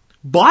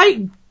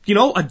 Buy,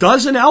 a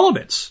dozen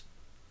elements.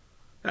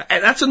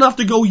 And that's enough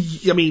to go,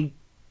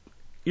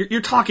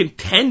 you're talking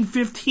 10,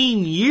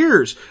 15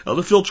 years of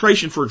the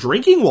filtration for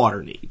drinking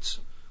water needs.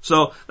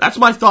 So that's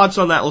my thoughts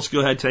on that. Let's go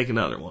ahead and take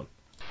another one.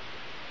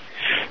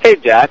 Hey,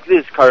 Jack,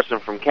 this is Carson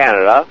from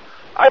Canada.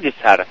 I just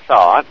had a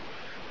thought.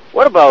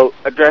 What about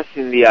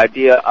addressing the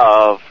idea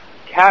of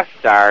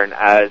cast iron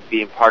as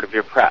being part of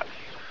your preps?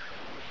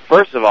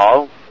 First of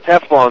all,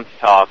 Teflon's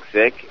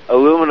toxic.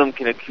 Aluminum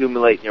can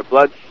accumulate in your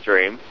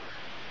bloodstream.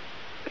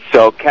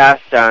 So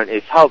cast iron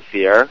is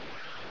healthier.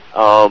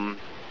 Some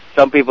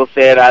people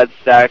say it adds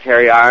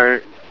dietary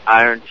iron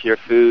to your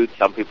food.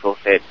 Some people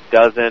say it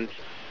doesn't.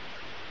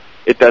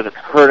 It doesn't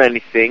hurt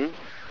anything.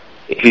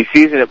 If you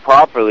season it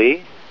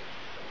properly,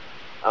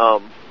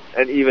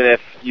 and even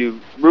if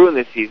you ruin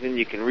the season,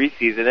 you can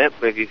re-season it.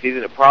 But if you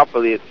season it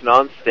properly, it's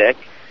non-stick.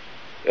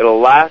 It'll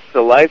last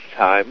a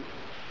lifetime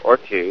or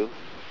two,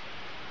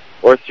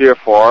 or 3 or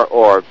 4,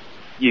 or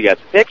you get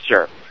the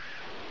picture.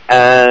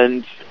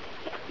 And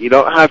you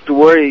don't have to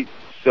worry,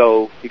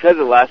 so because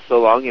it lasts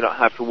so long, you don't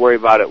have to worry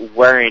about it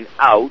wearing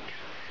out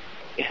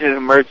in an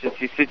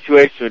emergency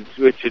situation,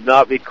 which would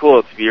not be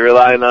cool to be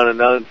relying on a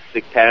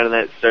non-stick pan and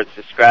then it starts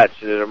to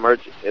scratch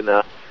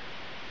in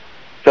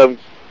some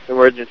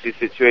emergency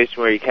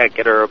situation where you can't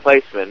get a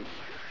replacement,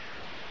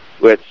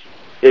 which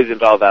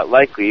isn't all that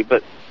likely,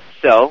 but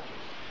still,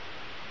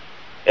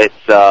 it's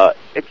a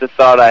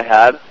thought I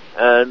had,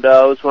 and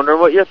I was wondering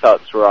what your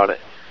thoughts were on it.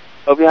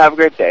 Hope you have a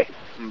great day.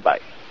 Bye.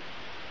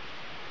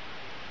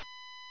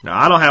 Now,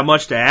 I don't have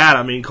much to add.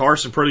 I mean,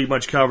 Carson pretty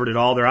much covered it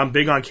all there. I'm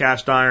big on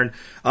cast iron.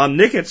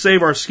 Nick at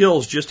Save Our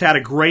Skills just had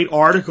a great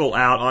article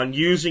out on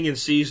using and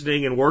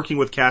seasoning and working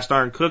with cast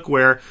iron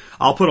cookware.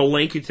 I'll put a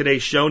link in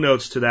today's show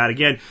notes to that.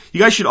 Again, you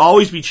guys should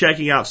always be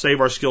checking out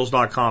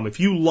SaveOurSkills.com. If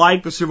you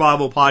like the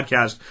Survival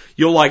Podcast,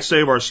 you'll like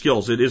Save Our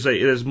Skills. It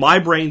is my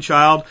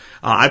brainchild.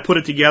 I put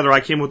it together. I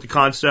came with the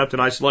concept,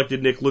 and I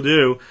selected Nick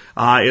Ledoux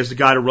as the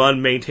guy to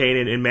run,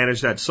 maintain, and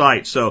manage that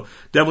site. So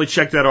definitely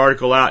check that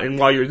article out. And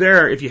while you're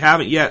there, if you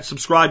haven't yet,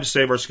 subscribe to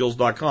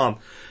SaveOurSkills.com.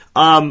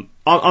 On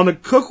the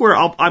cookware,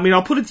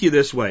 I'll put it to you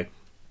this way.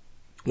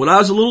 When I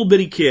was a little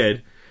bitty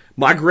kid,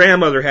 my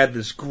grandmother had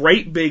this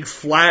great big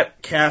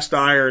flat cast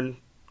iron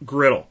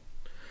griddle.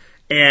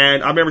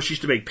 And I remember she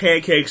used to make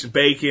pancakes and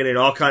bacon and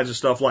all kinds of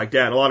stuff like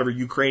that, and a lot of her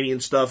Ukrainian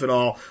stuff and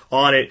all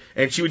on it.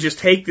 And she would just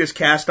take this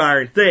cast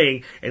iron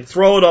thing and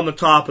throw it on the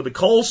top of the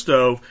coal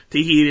stove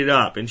to heat it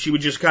up. And she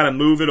would just kind of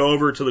move it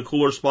over to the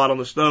cooler spot on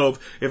the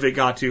stove if it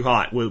got too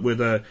hot with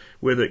a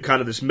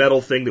kind of this metal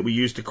thing that we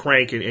used to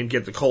crank and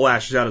get the coal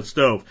ashes out of the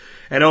stove.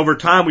 And over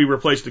time, we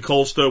replaced the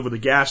coal stove with a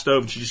gas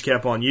stove, and she just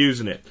kept on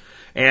using it.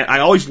 And I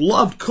always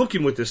loved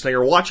cooking with this thing,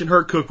 or watching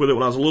her cook with it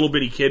when I was a little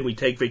bitty kid. We'd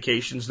take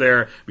vacations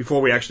there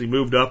before we actually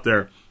moved up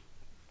there.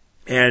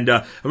 And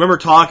I remember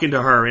talking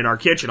to her in our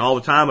kitchen all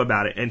the time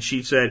about it. And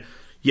she said,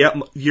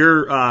 "Yep,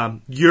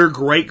 your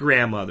great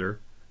grandmother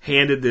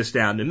handed this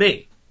down to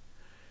me,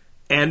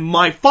 and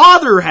my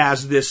father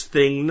has this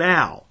thing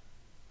now.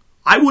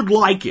 I would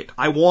like it.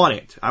 I want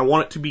it. I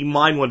want it to be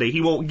mine one day.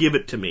 He won't give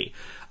it to me.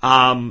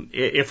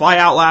 If I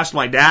outlast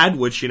my dad,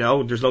 which,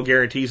 there's no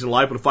guarantees in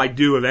life, but if I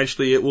do,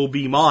 eventually it will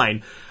be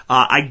mine.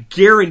 I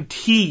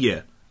guarantee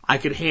you I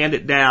could hand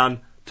it down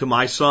to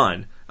my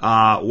son,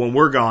 when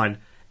we're gone,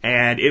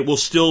 and it will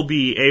still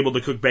be able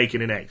to cook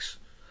bacon and eggs.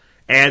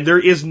 And there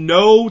is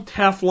no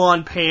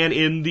Teflon pan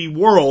in the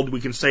world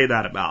we can say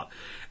that about.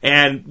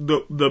 And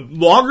the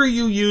longer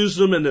you use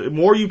them and the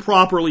more you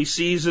properly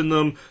season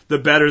them, the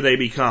better they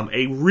become.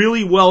 A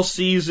really well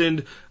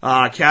seasoned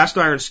cast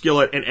iron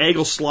skillet, an egg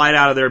will slide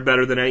out of there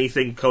better than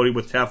anything coated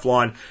with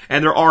Teflon.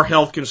 And there are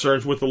health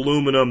concerns with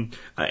aluminum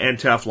and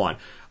Teflon.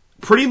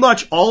 Pretty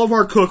much all of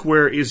our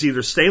cookware is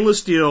either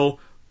stainless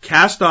steel,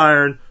 cast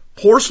iron,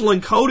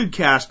 porcelain coated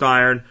cast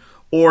iron,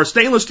 or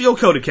stainless steel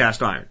coated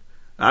cast iron.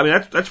 I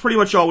mean, that's pretty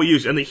much all we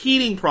use. And the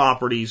heating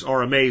properties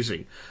are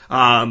amazing.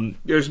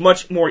 There's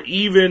much more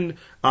even,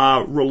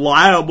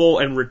 reliable,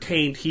 and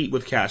retained heat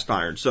with cast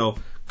iron. So,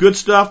 good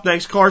stuff.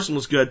 Thanks, Carson.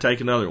 Let's go ahead and take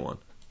another one.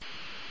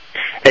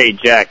 Hey,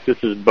 Jack. This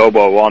is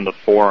Bobo on the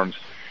forums.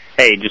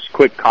 Hey, just a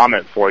quick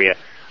comment for you.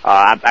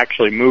 I'm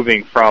actually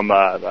moving from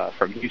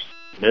Houston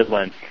to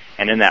Midland,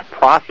 and in that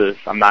process,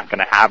 I'm not going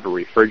to have a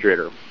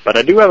refrigerator. But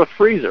I do have a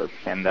freezer,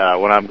 and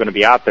when I'm going to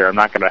be out there, I'm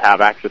not going to have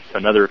access to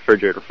another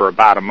refrigerator for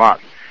about a month.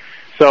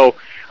 So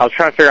I was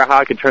trying to figure out how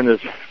I could turn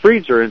this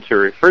freezer into a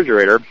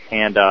refrigerator,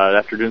 and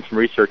after doing some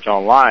research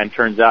online,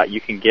 turns out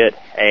you can get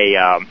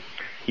an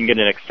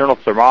external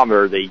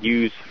thermometer they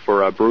use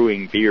for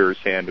brewing beers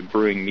and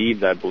brewing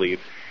meads, I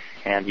believe,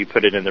 and you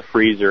put it in the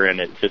freezer, and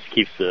it just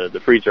keeps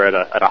the freezer at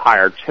a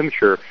higher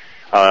temperature.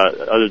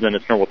 Other than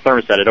its normal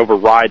thermostat, it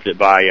overrides it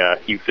by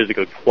you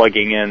physically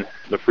plugging in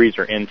the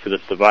freezer into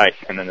this device,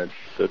 and then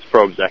its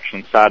probes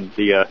actually inside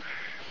the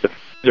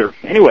freezer.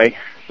 Anyway.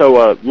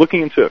 So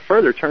looking into it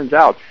further, turns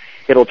out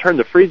it'll turn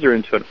the freezer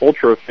into an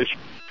ultra-efficient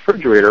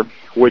refrigerator,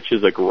 which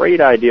is a great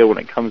idea when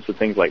it comes to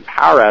things like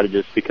power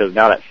outages, because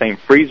now that same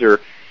freezer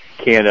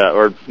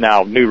or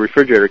now new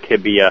refrigerator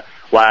can be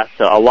last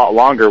a lot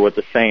longer with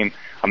the same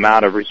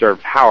amount of reserve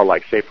power,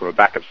 like, say, from a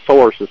backup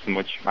solar system,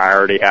 which I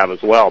already have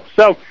as well.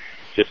 So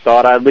just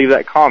thought I'd leave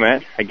that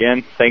comment.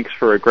 Again, thanks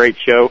for a great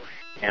show,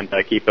 and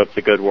keep up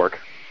the good work.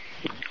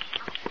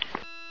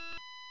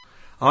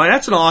 Oh,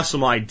 that's an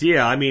awesome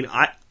idea. I mean,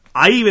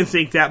 I even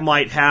think that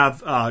might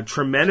have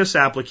tremendous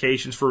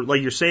applications for,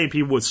 like you're saying,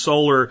 people with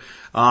solar,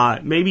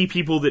 maybe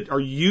people that are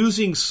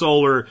using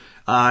solar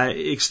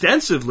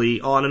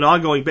extensively on an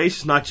ongoing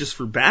basis, not just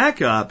for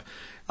backup.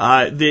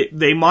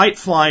 They might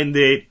find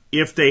that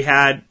if they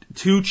had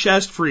two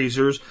chest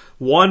freezers,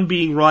 one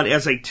being run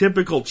as a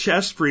typical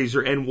chest freezer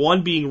and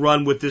one being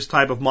run with this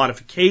type of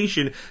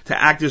modification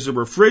to act as a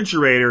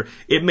refrigerator,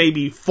 it may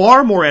be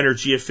far more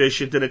energy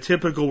efficient than a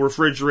typical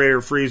refrigerator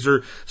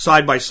freezer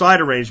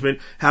side-by-side arrangement,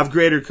 have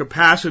greater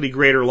capacity,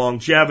 greater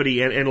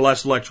longevity, and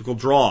less electrical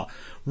draw.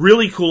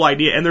 Really cool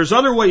idea. And there's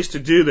other ways to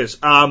do this.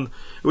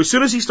 As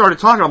soon as he started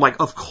talking, I'm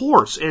like, of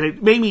course. And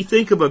it made me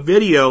think of a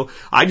video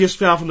I just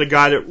found from the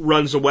guy that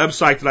runs a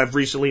website that I've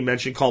recently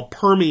mentioned called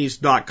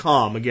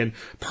Permies.com. Again,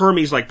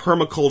 Permies like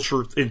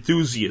permaculture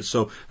enthusiasts.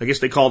 So I guess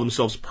they call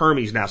themselves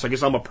Permies now. So I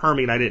guess I'm a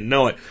Permie and I didn't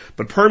know it.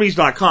 But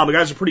Permies.com, the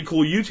guy's a pretty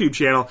cool YouTube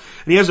channel.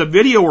 And he has a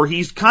video where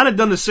he's kind of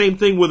done the same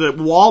thing with a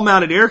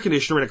wall-mounted air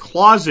conditioner in a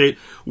closet,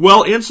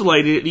 well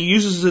insulated, and he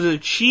uses it as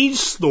cheese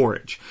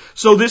storage.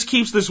 So this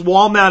keeps this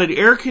wall-mounted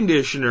air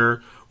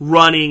conditioner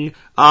running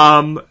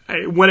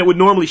when it would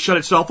normally shut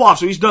itself off.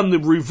 So he's done the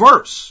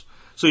reverse.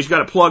 So he's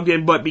got it plugged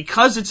in, but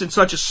because it's in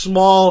such a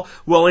small,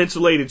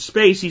 well-insulated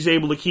space, he's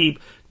able to keep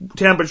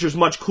temperatures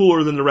much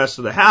cooler than the rest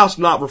of the house,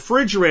 not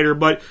refrigerator,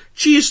 but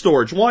cheese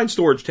storage, wine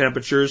storage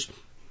temperatures,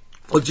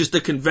 with just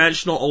a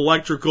conventional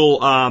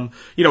electrical,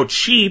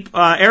 cheap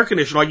air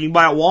conditioner like you can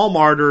buy at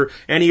Walmart or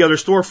any other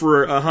store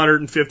for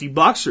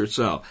 $150 or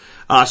so.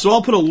 So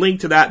I'll put a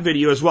link to that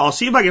video as well. I'll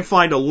see if I can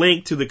find a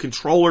link to the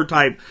controller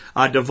type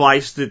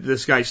device that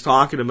this guy's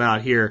talking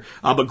about here.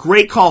 But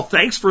great call.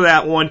 Thanks for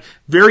that one.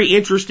 Very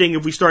interesting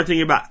if we start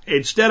thinking about,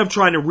 instead of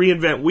trying to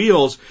reinvent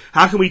wheels,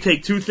 how can we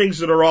take two things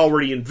that are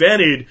already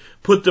invented,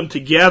 put them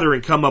together,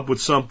 and come up with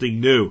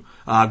something new?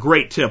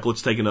 Great tip.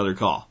 Let's take another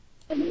call.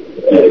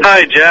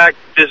 Hi, Jack.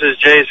 This is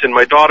Jason.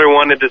 My daughter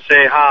wanted to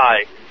say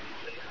hi.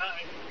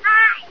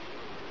 Hi.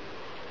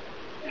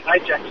 Hi,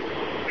 Jack.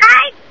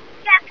 Hi,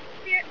 Jack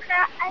Spirit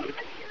Cat. I come to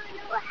a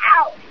new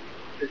house.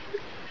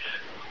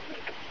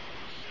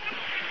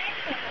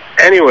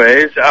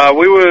 Anyways,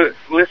 we were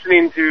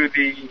listening to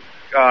the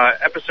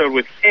episode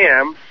with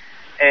Cam,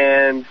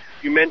 and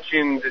you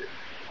mentioned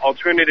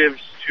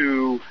alternatives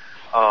to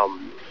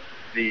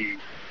the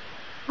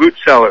root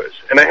cellars.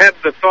 And I had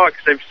the thought,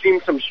 because I've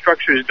seen some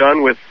structures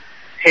done with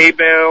hay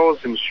bales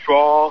and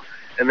straw,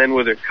 and then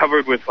where they're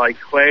covered with like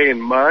clay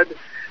and mud.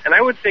 And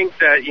I would think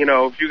that,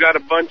 if you got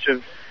a bunch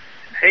of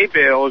hay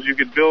bales, you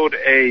could build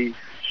a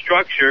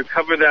structure,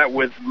 cover that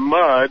with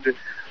mud,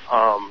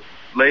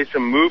 lay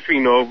some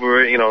roofing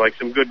over it, like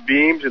some good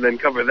beams, and then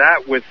cover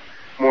that with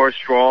more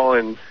straw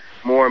and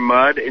more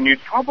mud, and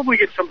you'd probably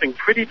get something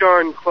pretty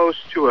darn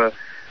close to a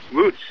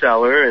root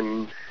cellar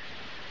and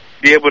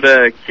be able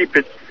to keep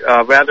it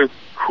rather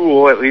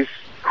cool, at least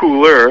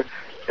cooler.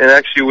 And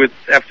actually,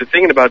 after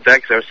thinking about that,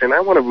 because I was saying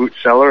I want a root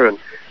cellar, and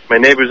my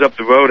neighbors up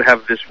the road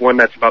have this one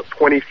that's about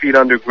 20 feet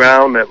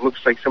underground that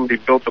looks like somebody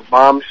built a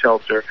bomb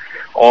shelter,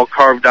 all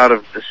carved out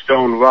of the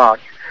stone rock.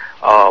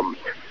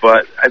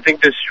 But I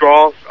think this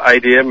straw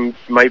idea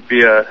might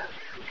be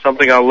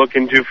something I'll look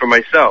into for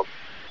myself.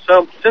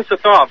 So just a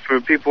thought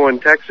for people in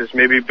Texas,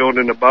 maybe build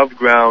an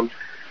above-ground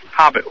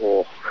hobbit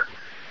hole.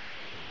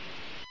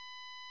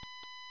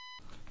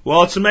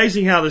 Well, it's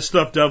amazing how this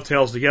stuff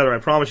dovetails together. I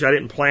promise you I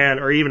didn't plan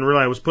or even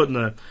realize I was putting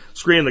the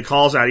screening the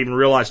calls out. I even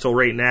realized till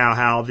right now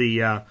how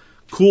the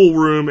cool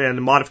room and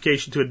the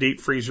modification to a deep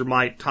freezer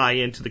might tie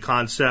into the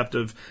concept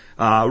of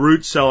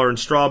root cellar and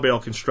straw bale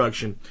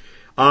construction.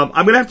 I'm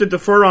going to have to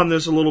defer on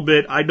this a little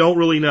bit. I don't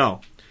really know.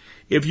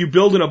 If you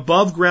build an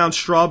above-ground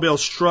straw bale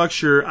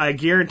structure, I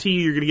guarantee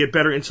you're going to get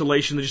better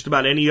insulation than just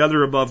about any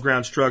other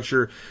above-ground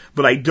structure,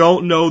 but I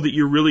don't know that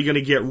you're really going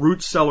to get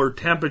root cellar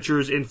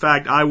temperatures. In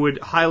fact, I would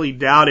highly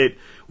doubt it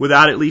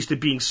without at least it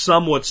being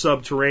somewhat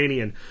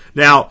subterranean.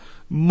 Now,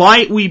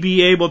 might we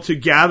be able to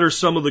gather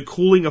some of the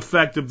cooling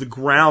effect of the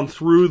ground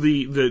through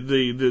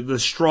the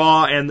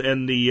straw and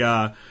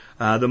the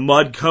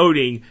mud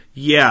coating?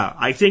 Yeah,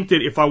 I think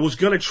that if I was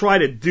going to try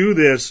to do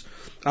this,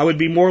 I would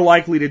be more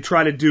likely to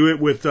try to do it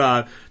with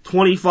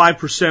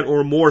 25%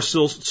 or more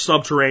still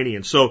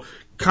subterranean. So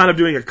kind of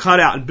doing a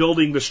cutout and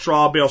building the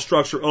straw bale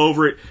structure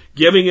over it,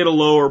 giving it a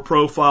lower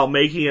profile,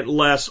 making it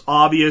less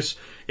obvious.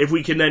 If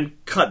we can then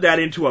cut that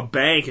into a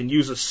bank and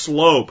use a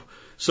slope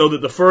so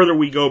that the further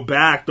we go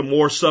back, the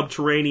more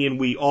subterranean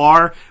we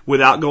are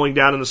without going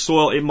down in the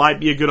soil, it might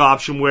be a good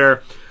option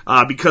where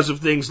because of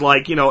things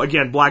like,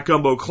 again, black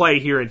gumbo clay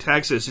here in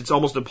Texas, it's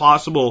almost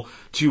impossible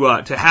to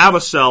have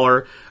a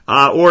cellar,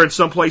 or in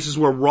some places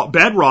where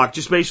bedrock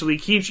just basically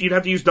you'd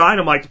have to use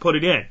dynamite to put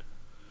it in.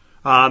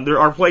 There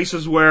are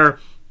places where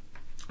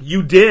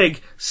you dig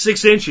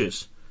 6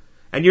 inches,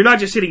 and you're not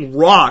just hitting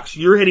rocks,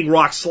 you're hitting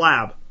rock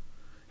slab.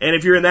 And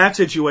if you're in that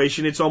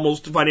situation, it's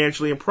almost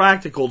financially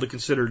impractical to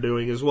consider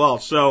doing as well.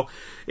 So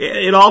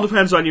it all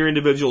depends on your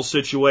individual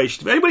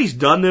situation. If anybody's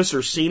done this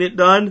or seen it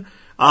done,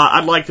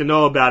 I'd like to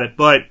know about it.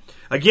 But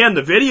again,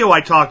 the video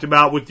I talked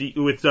about with the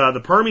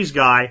Permies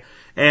guy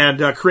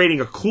and creating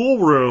a cool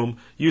room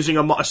using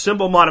a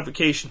simple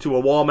modification to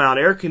a wall mount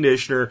air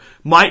conditioner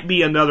might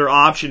be another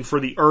option for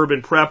the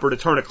urban prepper to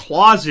turn a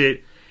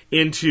closet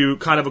into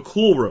kind of a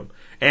cool room.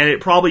 And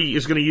it probably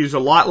is going to use a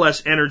lot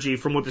less energy,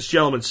 from what this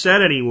gentleman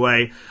said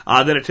anyway,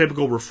 than a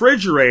typical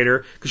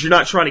refrigerator, because you're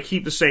not trying to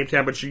keep the same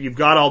temperature. You've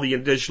got all the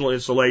additional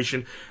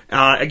insulation.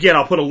 Again,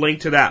 I'll put a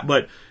link to that.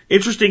 But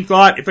interesting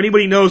thought. If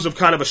anybody knows of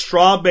kind of a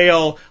straw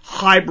bale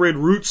hybrid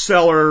root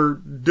cellar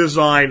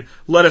design,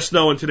 let us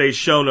know in today's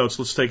show notes.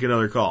 Let's take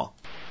another call.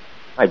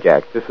 Hi,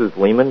 Jack. This is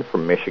Lehman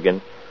from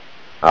Michigan.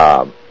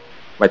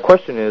 My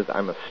question is,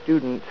 I'm a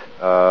student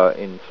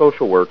in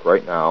social work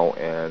right now,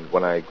 and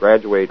when I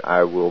graduate,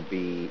 I will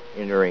be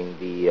entering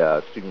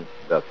the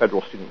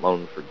Federal Student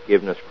Loan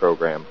Forgiveness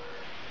Program,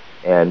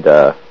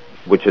 and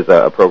which is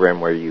a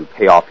program where you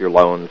pay off your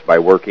loans by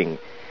working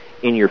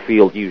in your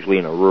field, usually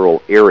in a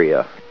rural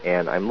area.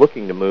 And I'm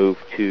looking to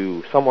move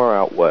to somewhere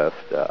out west,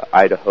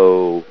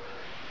 Idaho,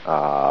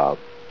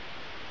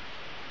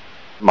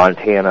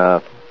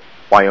 Montana,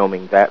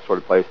 Wyoming, that sort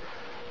of place.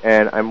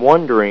 And I'm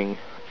wondering,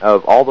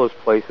 of all those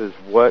places,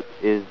 what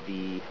is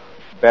the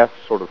best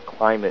sort of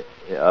climate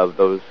of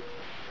those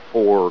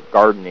for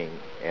gardening?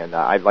 And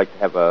I'd like to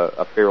have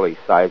a fairly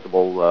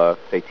sizable,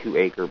 say,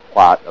 2-acre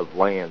plot of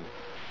land.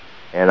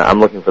 and I'm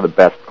looking for the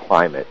best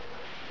climate.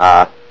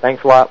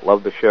 Thanks a lot.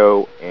 Love the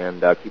show,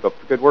 and keep up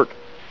the good work.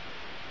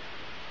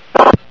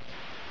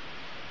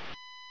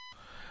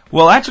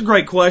 Well, that's a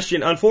great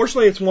question.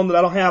 Unfortunately, it's one that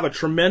I don't have a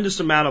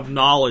tremendous amount of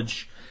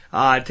knowledge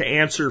to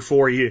answer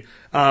for you,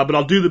 but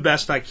I'll do the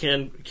best I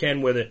can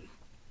with it.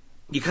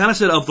 You kind of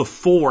said of the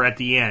 4 at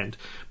the end,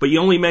 but you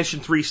only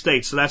mentioned 3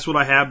 states, so that's what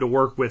I have to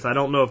work with. I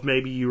don't know if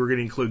maybe you were going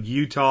to include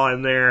Utah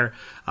in there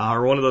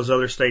or one of those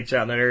other states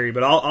out in that area,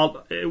 but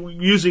I'll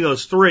using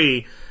those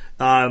 3,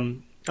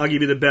 I'll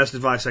give you the best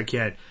advice I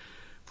can.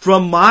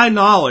 From my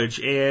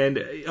knowledge, and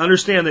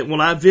understand that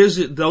when I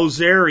visit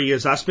those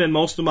areas, I spend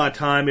most of my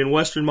time in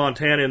western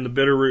Montana in the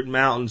Bitterroot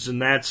Mountains,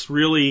 and that's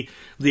really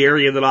the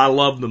area that I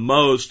love the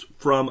most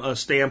from a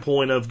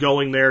standpoint of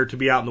going there to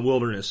be out in the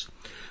wilderness.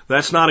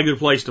 That's not a good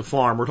place to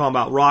farm. We're talking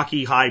about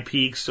rocky, high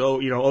peaks,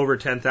 so, over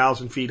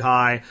 10,000 feet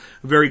high,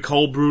 very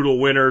cold, brutal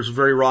winters,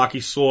 very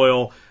rocky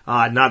soil,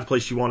 not the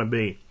place you want to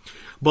be.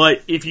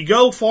 But if you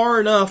go far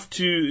enough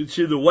to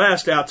the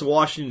west out to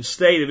Washington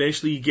State,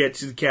 eventually you get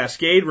to the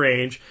Cascade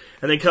Range,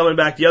 and then coming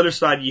back the other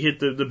side, you hit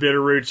the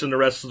Bitterroots and the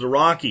rest of the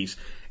Rockies.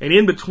 And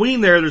in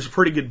between there's a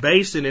pretty good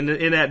basin, and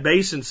in that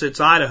basin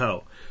sits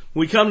Idaho.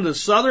 When we come to the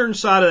southern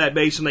side of that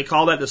basin, they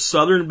call that the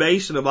Southern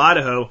Basin of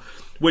Idaho,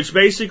 which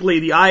basically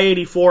the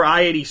I-84,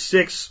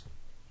 I-86,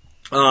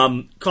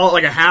 call it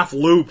like a half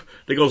loop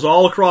that goes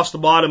all across the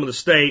bottom of the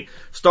state,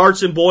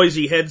 starts in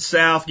Boise, heads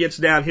south, gets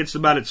down, hits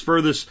about its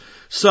furthest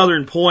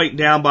southern point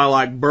down by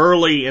like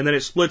Burley, and then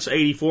it splits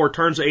 84,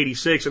 turns to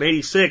 86, and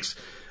 86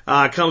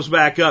 comes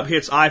back up,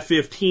 hits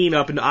I-15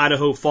 up into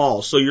Idaho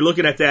Falls. So you're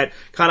looking at that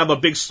kind of a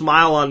big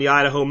smile on the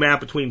Idaho map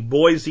between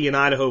Boise and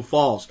Idaho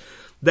Falls.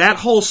 That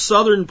whole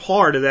southern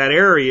part of that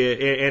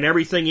area and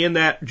everything in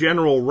that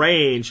general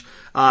range,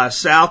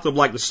 south of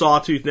like the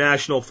Sawtooth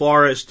National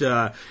Forest,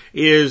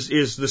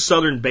 is the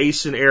Southern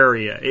Basin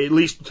area. At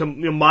least to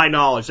my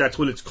knowledge, that's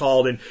what it's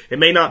called. And it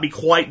may not be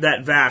quite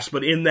that vast,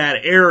 but in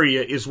that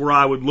area is where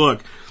I would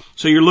look.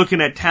 So you're looking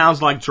at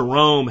towns like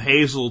Jerome,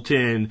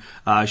 Hazleton,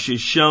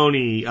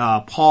 Shoshone,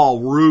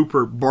 Paul,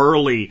 Rupert,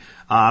 Burley,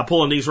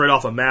 pulling these right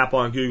off a map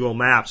on Google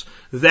Maps.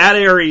 That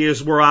area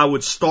is where I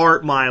would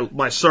start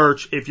my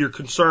search if you're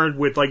concerned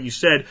with, like you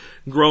said,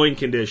 growing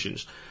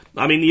conditions.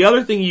 I mean, the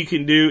other thing you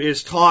can do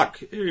is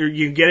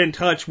you can get in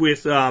touch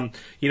with,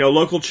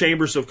 local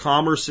chambers of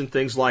commerce and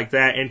things like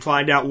that and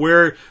find out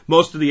where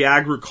most of the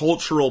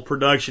agricultural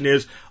production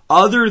is.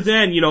 Other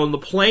than, in the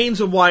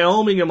plains of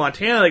Wyoming and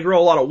Montana, they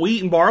grow a lot of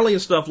wheat and barley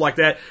and stuff like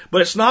that,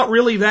 but it's not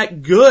really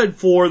that good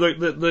for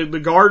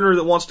the gardener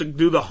that wants to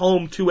do the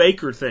home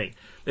 2-acre thing.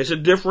 It's a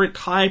different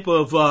type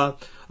of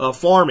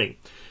farming.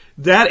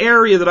 That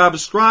area that I've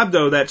described,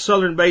 though, that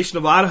southern basin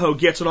of Idaho,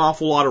 gets an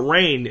awful lot of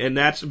rain, and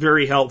that's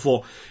very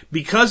helpful.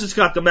 Because it's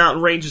got the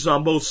mountain ranges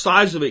on both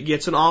sides of it,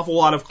 gets an awful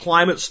lot of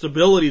climate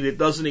stability that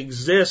doesn't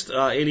exist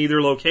in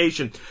either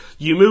location.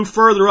 You move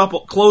further up,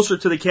 closer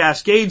to the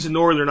Cascades in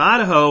northern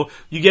Idaho,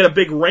 you get a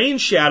big rain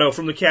shadow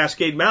from the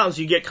Cascade Mountains.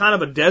 You get kind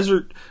of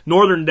a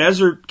northern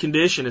desert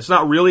condition. It's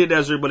not really a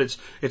desert, but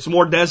it's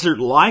more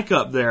desert-like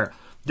up there.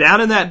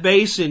 Down in that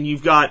basin,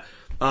 you've got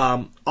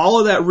all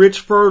of that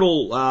rich,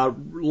 fertile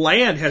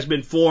land has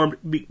been formed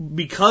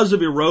because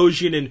of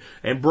erosion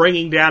and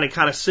bringing down and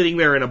kind of sitting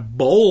there in a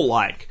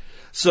bowl-like.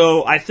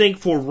 So I think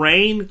for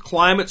rain,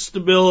 climate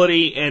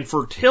stability, and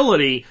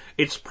fertility,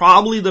 it's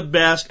probably the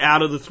best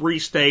out of the 3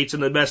 states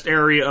and the best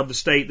area of the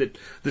state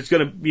that's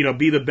going to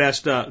be the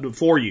best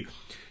for you.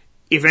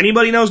 If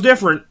anybody knows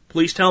different,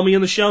 please tell me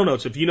in the show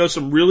notes. If you know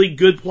some really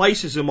good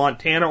places in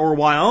Montana or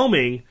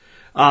Wyoming,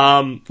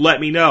 let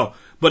me know.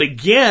 But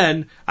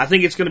again, I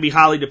think it's going to be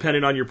highly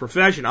dependent on your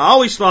profession. I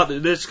always thought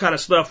that this kind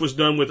of stuff was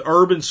done with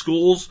urban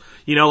schools,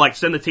 like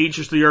send the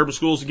teachers to the urban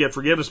schools to get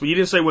forgiveness. But you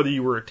didn't say whether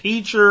you were a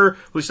teacher.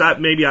 At least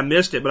maybe I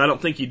missed it, but I don't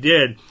think you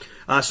did.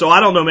 So I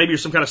don't know. Maybe you're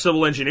some kind of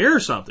civil engineer or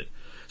something.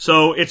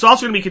 So it's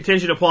also going to be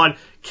contingent upon,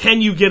 can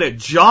you get a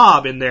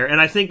job in there? And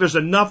I think there's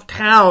enough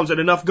towns and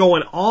enough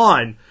going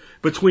on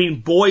between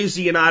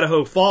Boise and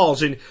Idaho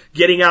Falls, and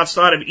getting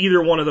outside of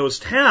either one of those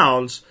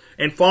towns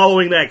and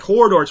following that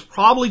corridor, it's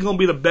probably going to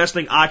be the best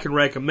thing I can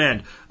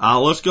recommend.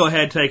 Let's go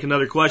ahead and take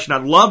another question.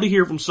 I'd love to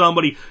hear from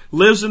somebody who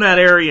lives in that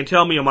area and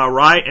tell me, am I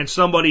right? And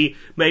somebody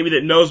maybe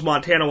that knows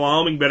Montana,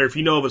 Wyoming better if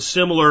you know of a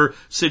similar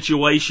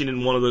situation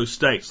in one of those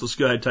states. Let's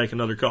go ahead and take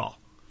another call.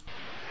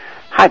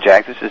 Hi,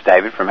 Jack. This is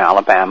David from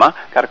Alabama.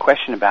 Got a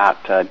question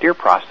about deer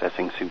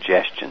processing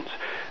suggestions.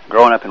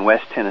 Growing up in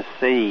West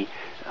Tennessee,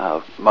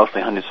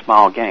 mostly hunted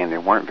small game.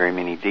 There weren't very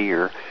many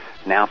deer.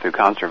 Now through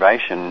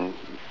conservation,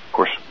 of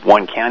course,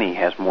 one county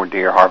has more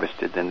deer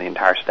harvested than the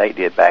entire state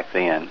did back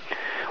then.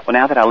 Well,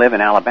 now that I live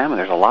in Alabama,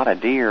 there's a lot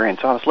of deer, and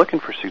so I was looking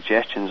for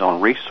suggestions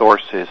on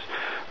resources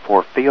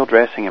for field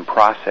dressing and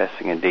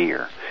processing a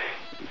deer.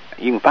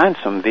 You can find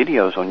some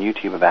videos on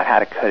YouTube about how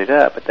to cut it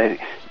up, but they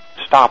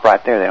stop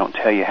right there. They don't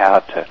tell you how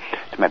to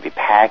maybe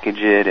package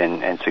it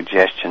and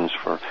suggestions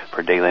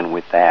for dealing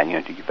with that.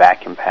 Do you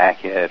vacuum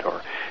pack it,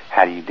 or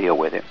how do you deal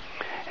with it?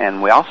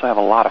 And we also have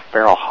a lot of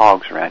feral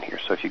hogs around here,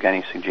 so if you've got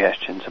any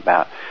suggestions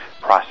about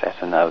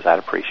processing those, I'd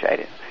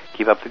appreciate it.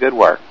 Keep up the good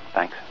work.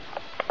 Thanks.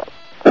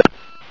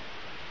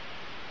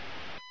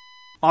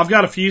 I've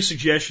got a few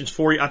suggestions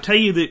for you. I'll tell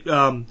you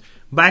that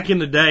back in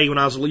the day when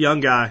I was a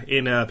young guy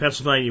in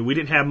Pennsylvania, we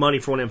didn't have money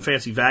for one of them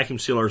fancy vacuum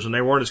sealers, and they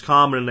weren't as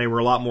common, and they were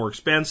a lot more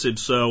expensive.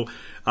 So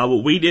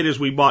what we did is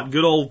we bought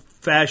good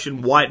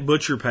old-fashioned white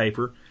butcher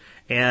paper,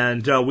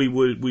 and we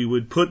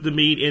would put the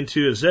meat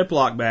into a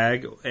Ziploc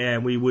bag,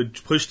 and we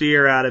would push the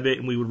air out of it,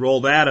 and we would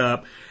roll that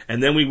up,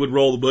 and then we would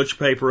roll the butcher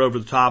paper over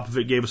the top of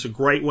it. It gave us a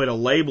great way to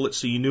label it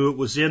so you knew it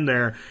was in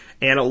there.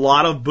 And a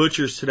lot of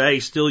butchers today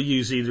still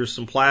use either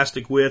some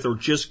plastic with or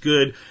just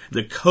the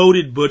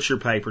coated butcher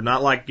paper,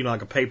 not like,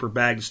 like a paper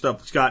bag and stuff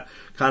that's got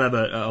kind of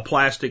a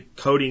plastic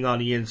coating on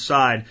the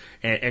inside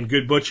and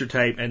good butcher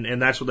tape,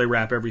 and that's what they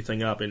wrap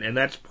everything up in. And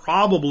that's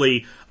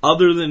probably,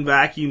 other than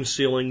vacuum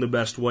sealing, the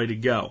best way to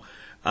go.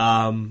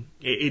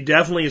 It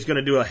definitely is going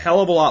to do a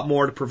hell of a lot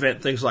more to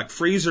prevent things like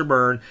freezer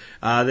burn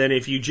than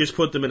if you just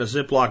put them in a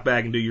Ziploc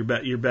bag and do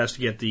your best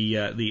to get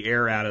the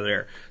air out of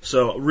there.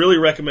 So really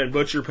recommend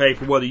butcher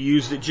paper, whether you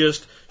use it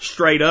just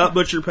straight up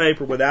butcher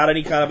paper without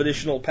any kind of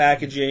additional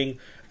packaging.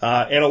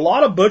 And a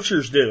lot of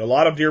butchers do. A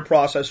lot of deer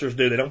processors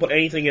do. They don't put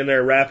anything in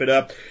there, wrap it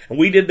up. And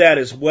we did that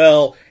as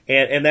well,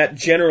 and that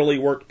generally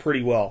worked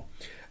pretty well.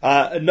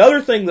 Another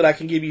thing that I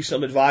can give you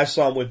some advice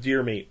on with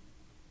deer meat.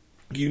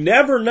 You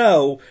never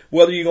know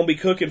whether you're going to be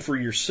cooking for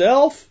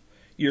yourself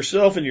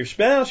and your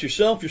spouse, your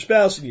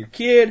spouse and your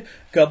kid,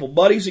 a couple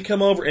buddies that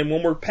come over. And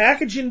when we're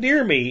packaging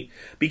deer meat,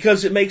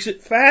 because it makes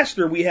it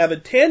faster, we have a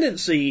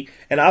tendency,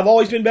 and I've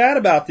always been bad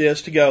about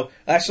this, to go,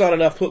 that's not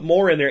enough, put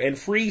more in there, and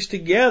freeze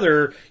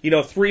together,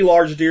 3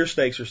 large deer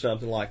steaks or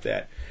something like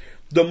that.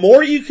 The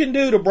more you can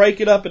do to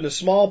break it up into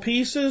small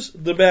pieces,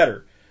 the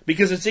better.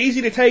 Because it's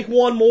easy to take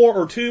 1 more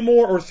or 2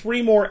 more or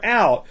 3 more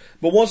out,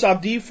 but once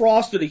I've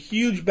defrosted a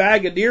huge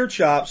bag of deer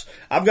chops,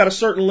 I've got a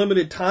certain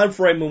limited time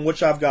frame in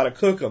which I've got to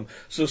cook them.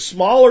 So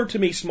smaller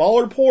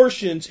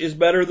portions is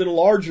better than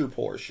larger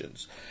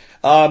portions.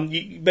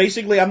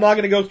 Basically, I'm not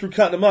going to go through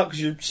cutting them up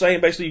because you're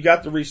saying basically you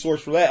got the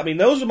resource for that. I mean,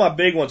 those are my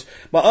big ones.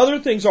 My other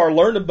things are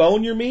learn to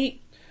bone your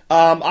meat.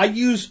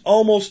 I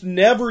almost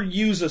never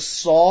use a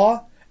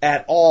saw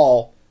at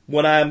all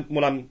when I'm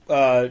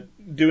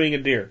doing a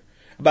deer.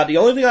 About the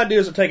only thing I do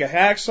is I take a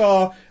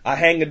hacksaw, I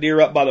hang the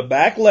deer up by the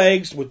back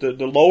legs with the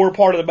lower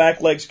part of the back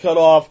legs cut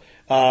off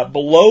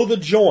below the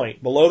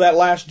joint, below that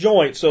last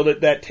joint, so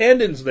that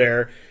tendon's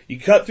there. You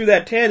cut through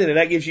that tendon, and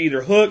that gives you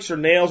either hooks or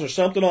nails or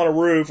something on a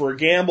roof or a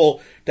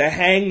gamble to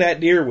hang that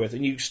deer with.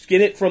 And you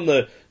skin it from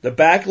the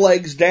back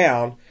legs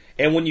down.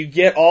 And when you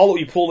get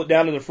you pull it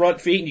down to the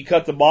front feet and you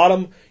cut the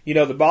bottom,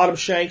 the bottom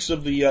shanks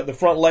of the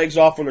front legs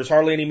off where there's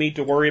hardly any meat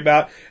to worry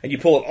about, and you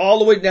pull it all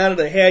the way down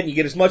to the head and you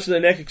get as much of the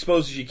neck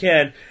exposed as you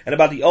can. And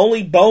about the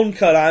only bone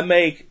cut I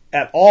make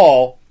at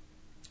all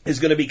is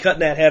going to be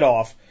cutting that head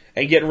off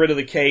and getting rid of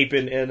the cape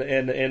and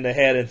the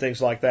head and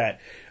things like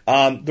that.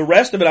 The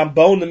rest of it, I'm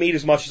boning the meat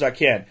as much as I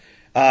can.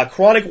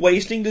 Chronic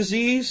wasting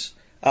disease,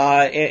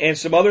 and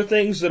some other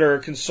things that are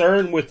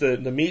concerned with the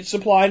meat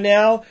supply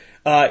now.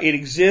 It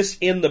exists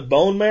in the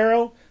bone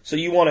marrow, so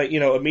you want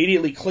to,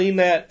 immediately clean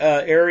that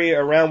area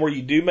around where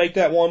you do make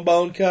that one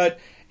bone cut,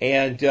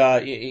 and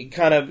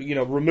kind of,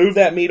 remove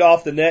that meat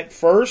off the neck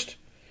first.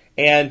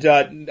 And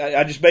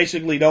I just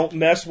basically don't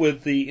mess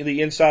with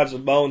the insides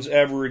of bones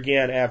ever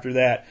again after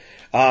that.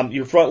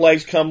 Your front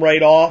legs come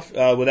right off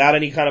without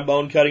any kind of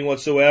bone cutting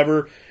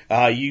whatsoever.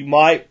 You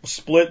might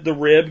split the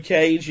rib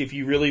cage if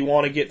you really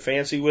want to get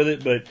fancy with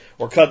it,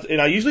 or cut.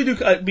 And I usually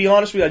do. Be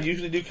honest with you, I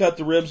usually do cut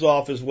the ribs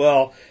off as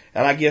well.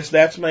 And I guess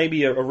that's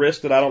maybe a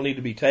risk that I don't need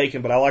to be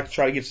taking, but I like to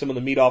try to get some of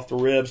the meat off the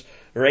ribs.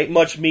 There ain't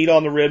much meat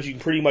on the ribs. You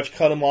can pretty much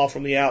cut them off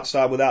from the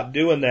outside without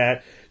doing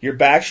that. Your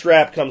back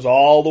strap comes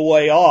all the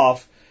way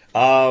off.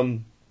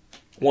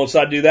 Once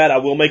I do that, I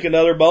will make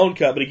another bone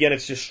cut, but again,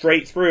 it's just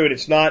straight through, and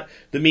it's not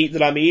the meat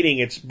that I'm eating.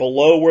 It's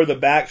below where the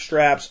back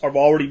straps have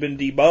already been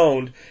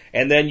deboned,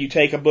 and then you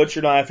take a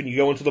butcher knife and you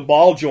go into the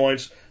ball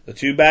joints. The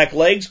 2 back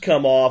legs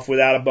come off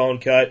without a bone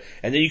cut,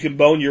 and then you can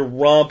bone your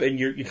rump and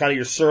your kind of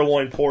your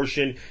sirloin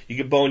portion. You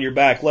can bone your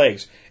back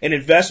legs. An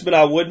investment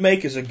I would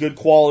make is a good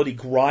quality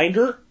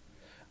grinder.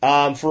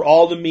 For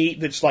all the meat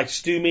that's like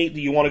stew meat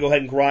that you want to go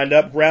ahead and grind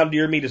up. Ground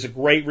deer meat is a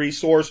great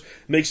resource.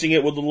 Mixing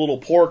it with a little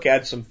pork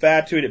adds some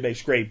fat to it. It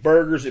makes great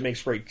burgers. It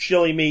makes great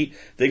chili meat,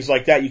 things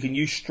like that. You can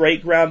use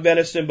straight ground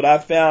venison, but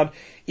I've found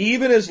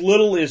even as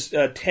little as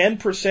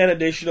 10%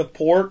 addition of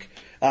pork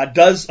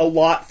does a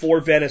lot for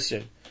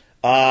venison.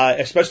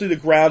 Especially the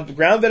ground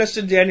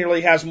venison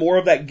generally has more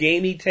of that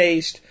gamey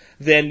taste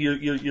than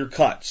your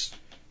cuts.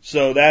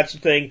 So that's the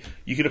thing.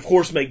 You can, of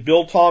course, make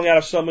biltong out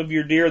of some of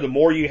your deer. The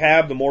more you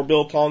have, the more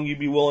biltong you'd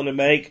be willing to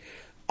make.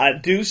 I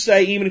do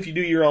say, even if you do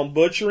your own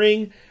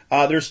butchering,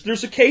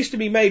 there's a case to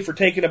be made for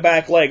taking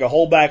a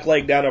whole back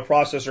leg down to a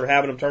processor,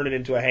 having them turn it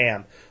into a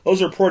ham.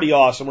 Those are pretty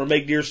awesome. Or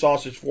make deer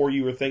sausage for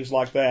you or things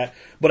like that.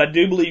 But I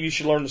do believe you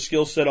should learn the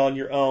skill set on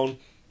your own.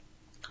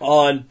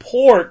 On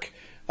pork,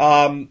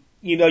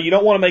 you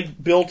don't want to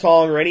make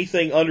biltong or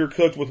anything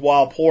undercooked with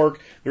wild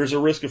pork. There's a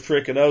risk of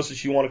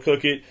trichinosis. You want to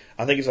cook it.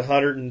 I think it's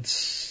 100 and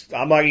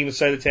I'm not even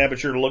say the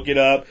temperature to look it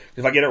up.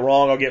 If I get it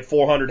wrong, I'll get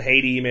 400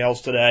 hate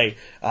emails today.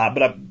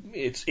 But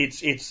it's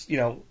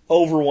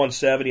over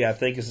 170, I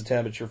think, is the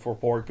temperature for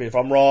pork. But if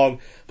I'm wrong,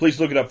 please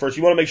look it up first.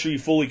 You want to make sure you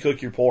fully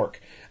cook your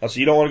pork. So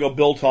you don't want to go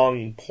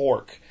biltonging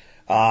pork.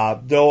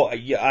 Though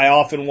I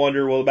often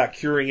wonder, about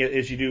curing it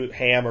as you do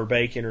ham or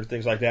bacon or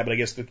things like that. But I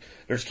guess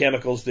there's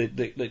chemicals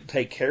that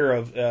take care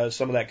of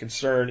some of that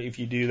concern if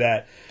you do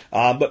that.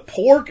 But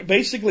pork,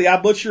 basically, I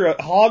butcher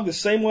a hog the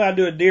same way I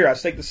do a deer. I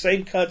take the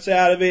same cuts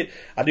out of it.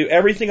 I do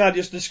everything I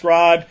just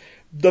described.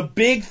 The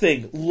big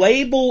thing,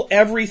 label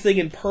everything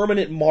in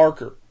permanent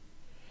marker.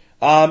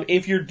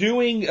 If you're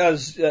doing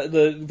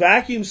the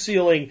vacuum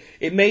sealing,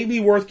 it may be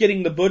worth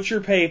getting the butcher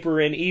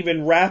paper and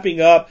even wrapping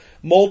up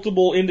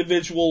multiple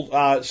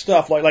individual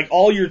stuff, like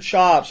all your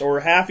chops or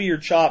half of your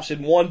chops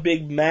in one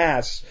big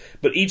mass,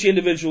 but each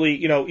individually,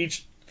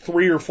 each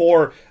 3 or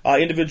 4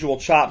 individual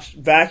chops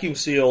vacuum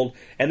sealed,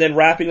 and then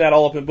wrapping that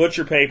all up in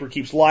butcher paper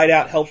keeps light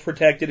out, helps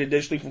protect it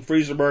additionally from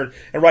freezer burn,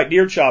 and write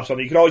deer chops on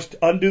it. You can always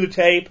undo the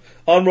tape,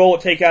 unroll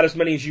it, take out as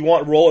many as you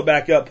want, roll it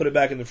back up, put it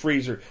back in the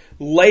freezer.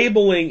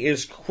 Labeling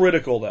is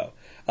critical though,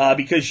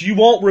 because you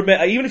won't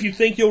remember, even if you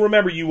think you'll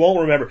remember, you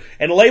won't remember.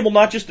 And label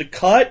not just the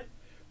cut,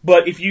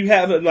 but if you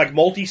have like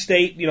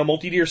multi-state,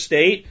 multi-deer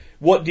state,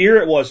 what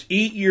deer it was.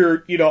 Eat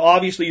your,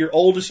 obviously your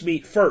oldest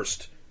meat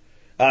first.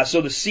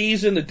 So the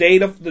season, the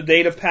date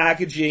of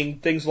packaging,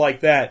 things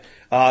like that.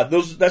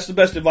 That's the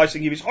best advice I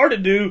can give you. It's hard to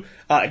do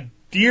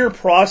deer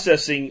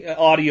processing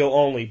audio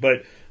only,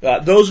 but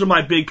those are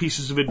my big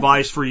pieces of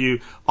advice for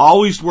you.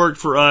 Always worked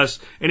for us.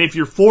 And if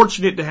you're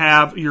fortunate to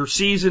have your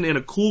season in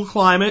a cool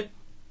climate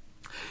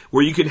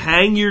where you can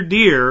hang your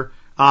deer,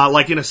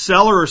 like in a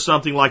cellar or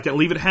something like that,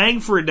 leave it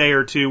hang for a day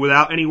or two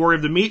without any worry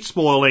of the meat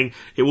spoiling,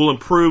 it will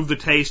improve the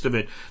taste of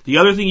it. The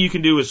other thing you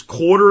can do is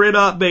quarter it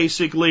up,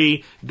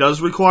 basically. It does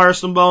require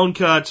some bone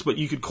cuts, but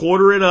you could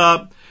quarter it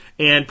up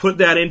and put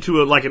that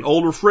into an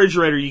old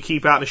refrigerator you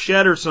keep out in a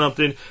shed or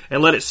something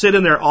and let it sit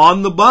in there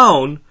on the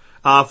bone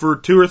for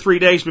 2 or 3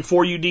 days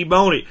before you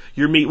debone it.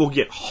 Your meat will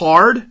get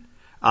hard.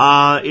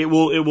 It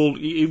will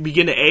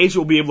begin to age. It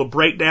will be able to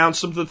break down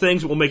some of the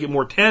things. It will make it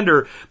more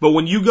tender. But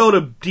when you go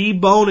to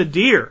debone a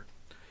deer,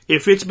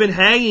 if it's been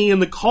hanging in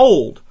the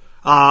cold,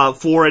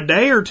 for a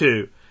day or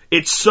two,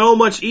 it's so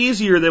much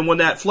easier than when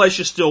that flesh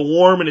is still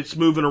warm and it's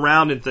moving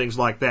around and things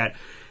like that.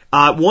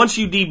 Once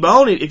you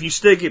debone it, if you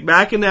stick it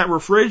back in that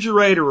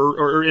refrigerator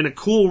or in a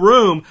cool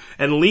room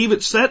and leave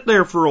it set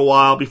there for a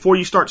while before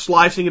you start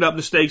slicing it up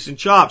into steaks and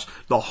chops,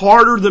 the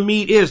harder the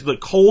meat is, the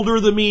colder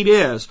the meat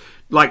is,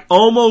 like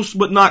almost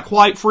but not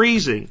quite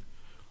freezing.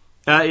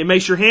 It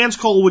makes your hands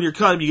cold when you're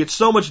cutting. You get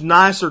so much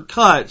nicer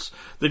cuts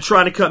than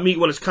trying to cut meat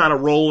when it's kind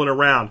of rolling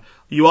around.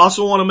 You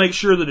also want to make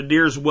sure that the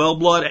deer is well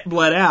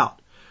bled out.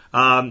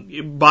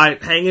 By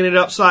hanging it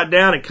upside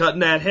down and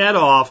cutting that head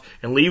off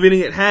and leaving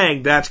it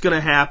hang, that's going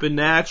to happen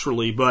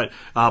naturally. But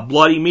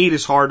bloody meat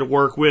is hard to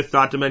work with,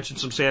 not to mention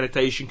some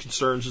sanitation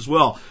concerns as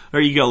well.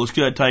 There you go. Let's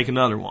go ahead and take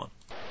another one.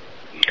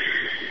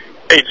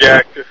 Hey,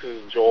 Jack. This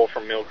is Joel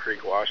from Mill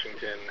Creek,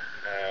 Washington.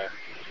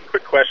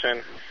 Quick question.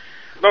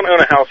 I don't own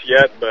a house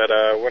yet, but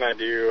when I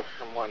do,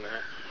 I want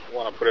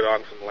to put it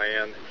on some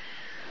land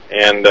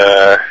and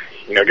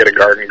get a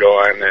garden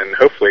going and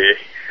hopefully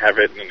have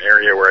it in an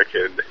area where I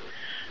could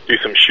do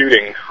some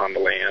shooting on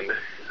the land.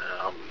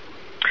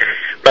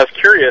 But I was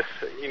curious,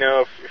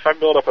 if I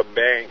build up a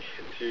bank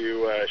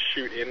to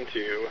shoot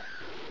into,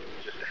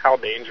 just how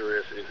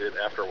dangerous is it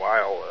after a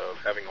while of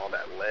having all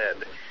that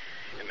lead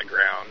in the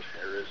ground?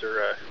 Or is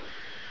there a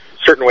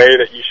certain way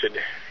that you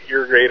should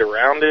irrigate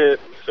around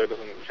it so it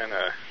doesn't kind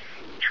of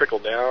trickle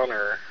down,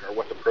 or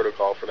what the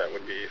protocol for that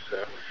would be?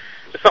 So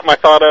just something I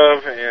thought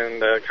of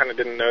and kind of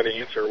didn't know the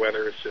answer,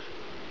 whether it's just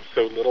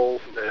so little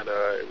that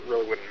it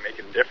really wouldn't make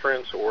a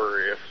difference, or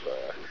if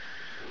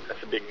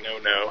that's a big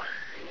no-no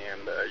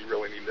and you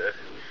really need to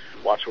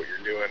watch what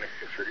you're doing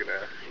if you're going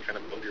to kind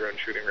of build your own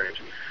shooting range.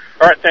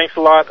 All right, thanks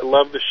a lot. I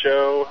love the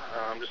show.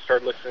 Just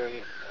started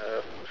listening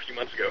a few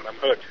months ago, and I'm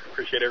hooked.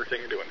 Appreciate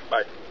everything you're doing.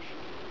 Bye.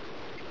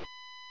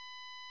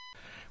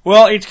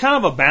 Well, it's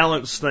kind of a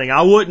balanced thing.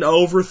 I wouldn't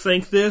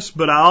overthink this,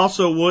 but I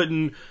also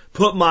wouldn't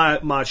put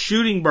my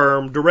shooting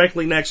berm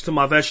directly next to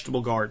my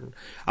vegetable garden.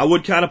 I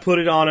would kind of put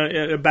it on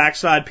a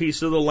backside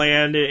piece of the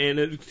land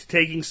and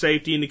taking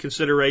safety into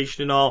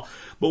consideration and all.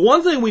 But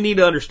one thing we need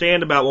to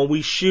understand about when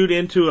we shoot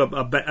into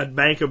a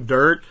bank of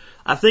dirt,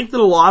 I think that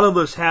a lot of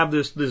us have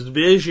this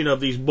vision of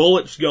these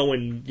bullets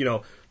going,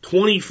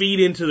 20 feet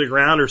into the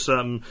ground or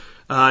something.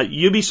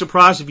 You'd be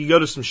surprised if you go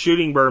to some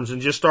shooting berms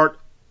and just start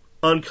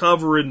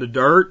uncovering the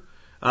dirt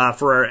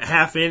for a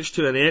half inch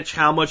to an inch,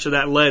 how much of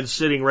that lead's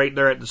sitting right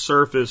there at the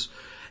surface,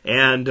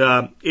 and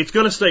it's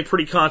going to stay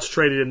pretty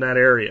concentrated in that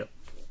area.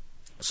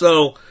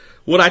 So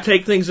would I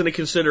take things into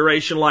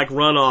consideration like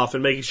runoff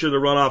and making sure the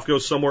runoff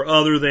goes somewhere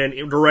other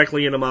than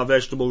directly into my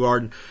vegetable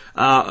garden,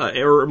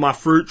 or my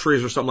fruit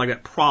trees or something like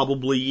that?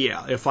 Probably,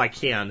 yeah, if I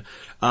can.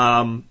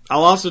 I'll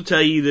also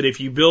tell you that if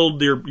you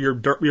build your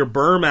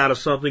berm out of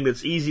something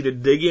that's easy to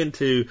dig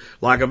into,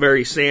 like a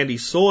very sandy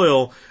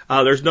soil,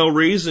 there's no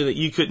reason that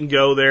you couldn't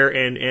go there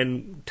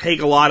and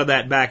take a lot of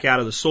that back out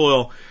of the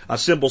soil. A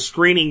simple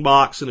screening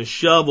box and a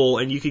shovel,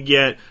 and you're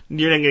not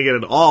going to get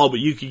it all, but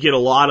you could get a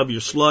lot of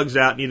your slugs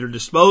out and either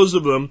dispose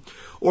of them,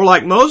 or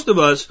like most of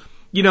us,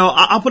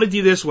 I'll put it to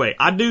you this way.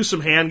 I do some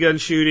handgun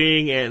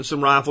shooting and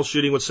some rifle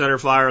shooting with center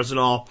fires and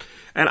all.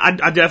 And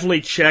I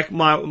definitely check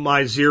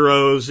my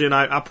zeros, and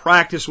I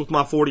practice with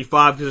my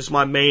 45 because it's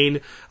my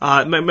main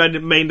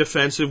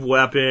defensive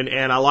weapon,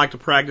 and I like to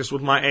practice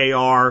with my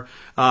AR,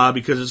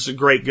 because it's a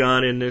great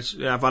gun, and if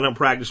I don't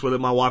practice with it,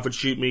 my wife would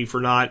shoot me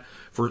for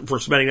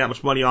spending that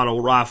much money on a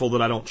rifle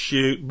that I don't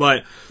shoot.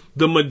 But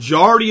the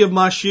majority of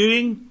my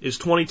shooting is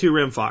 22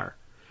 rimfire.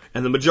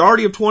 And the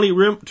majority of 22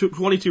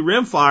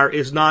 rimfire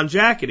is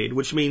non-jacketed,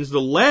 which means the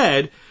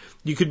lead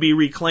you could be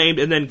reclaimed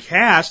and then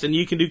cast, and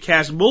you can do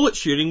cast bullet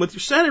shooting with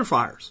your center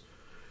fires.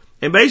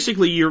 And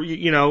basically, are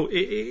you going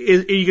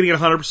to get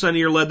 100% of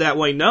your lead that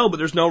way? No, but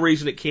there's no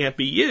reason it can't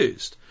be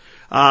used.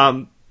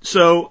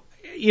 So,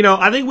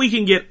 I think we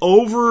can get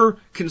over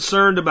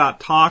concerned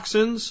about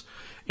toxins,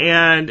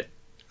 and,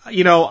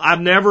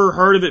 I've never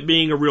heard of it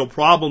being a real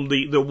problem.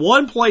 The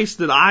one place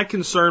that I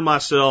concern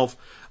myself,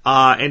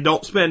 and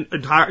don't spend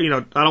I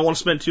don't want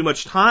to spend too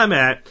much time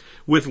at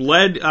with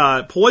lead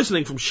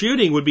poisoning from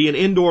shooting would be an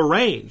indoor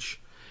range.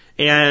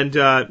 And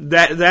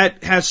that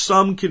has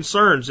some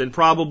concerns, and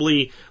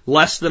probably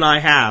less than I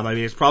have. I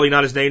mean, it's probably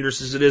not as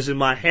dangerous as it is in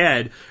my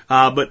head.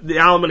 But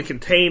now I'm in a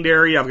contained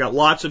area. I've got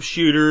lots of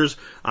shooters.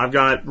 I've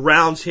got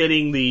rounds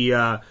hitting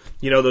the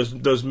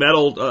those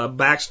metal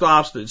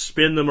backstops that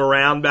spin them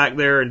around back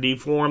there and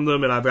deform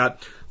them, and I've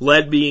got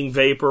lead being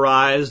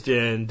vaporized,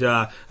 and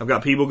I've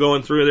got people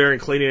going through there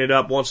and cleaning it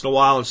up once in a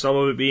while, and some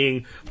of it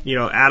being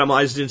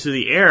atomized into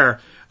the air.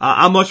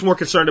 I'm much more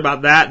concerned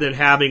about that than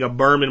having a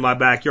berm in my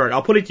backyard.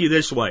 I'll put it to you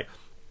this way.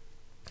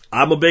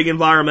 I'm a big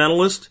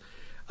environmentalist,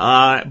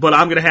 but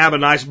I'm going to have a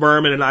nice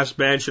berm and a nice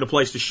bench and a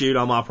place to shoot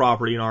on my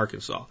property in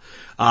Arkansas.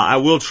 I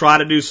will try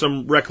to do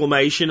some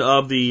reclamation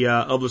of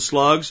the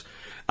slugs.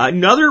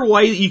 Another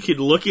way that you could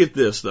look at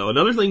this, though,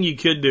 another thing you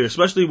could do,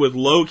 especially with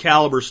low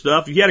caliber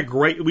stuff,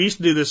 we used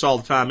to do this all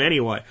the time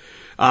anyway,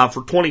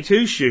 for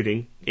 22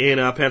 shooting in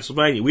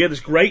Pennsylvania. We had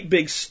this great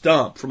big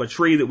stump from a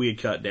tree that we had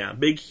cut down,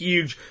 big,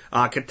 huge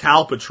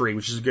catalpa tree,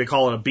 which is they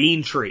call it a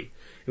bean tree.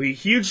 We had a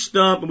huge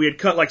stump, and we had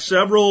cut like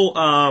several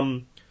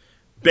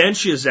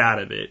benches out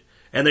of it,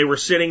 and they were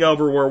sitting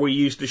over where we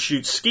used to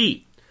shoot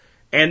skeet.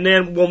 And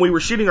then when we were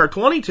shooting our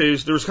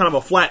 22s, there was kind of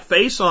a flat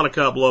face on a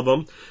couple of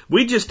them.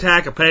 We'd just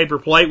tack a paper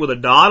plate with a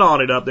dot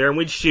on it up there, and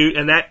we'd shoot,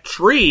 and that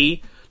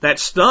tree, that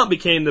stump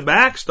became the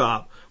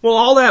backstop. Well,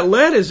 all that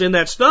lead is in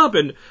that stump,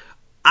 and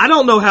I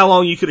don't know how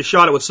long you could have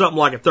shot it with something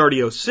like a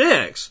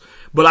 30-06,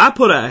 but I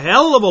put a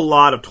hell of a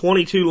lot of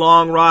 22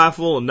 long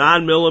rifle and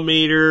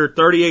 9mm,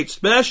 38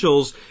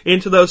 specials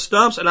into those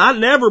stumps, and I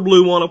never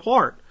blew one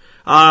apart.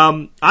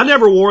 I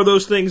never wore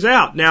those things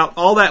out. Now,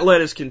 all that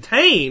lead is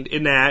contained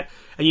in that,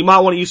 and you might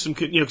want to use some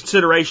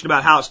consideration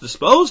about how it's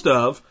disposed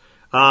of.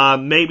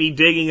 Maybe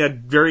digging a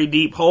very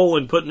deep hole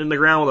and putting it in the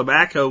ground with a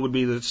backhoe would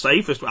be the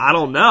safest. I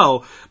don't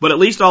know, but at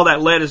least all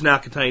that lead is now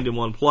contained in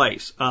one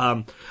place.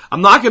 I'm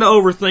not going to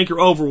overthink or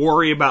over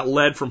worry about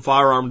lead from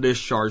firearm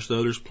discharge,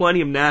 though. There's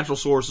plenty of natural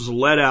sources of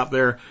lead out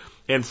there,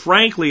 and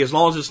frankly, as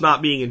long as it's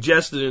not being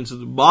ingested into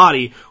the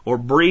body or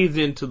breathed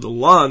into the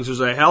lungs, there's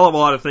a hell of a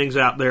lot of things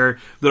out there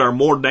that are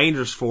more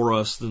dangerous for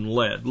us than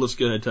lead. Let's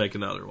go ahead and take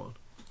another one.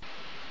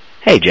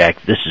 Hey,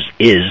 Jack, this is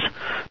Iz.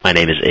 My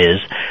name is Iz.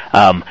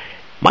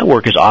 My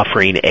work is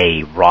offering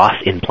a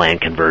Roth in-plan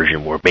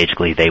conversion where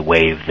basically they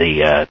waive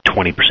the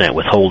 20%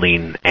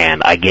 withholding,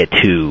 and I get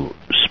to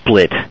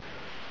split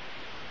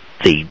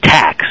the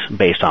tax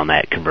based on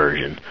that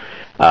conversion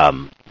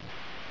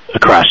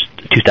across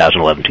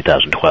 2011,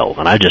 2012.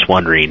 And I'm just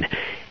wondering,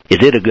 is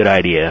it a good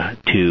idea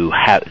to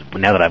have,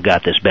 now that I've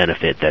got this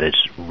benefit that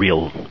it's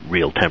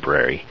real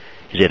temporary,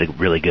 is it a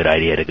really good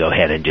idea to go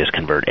ahead and just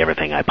convert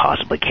everything I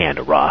possibly can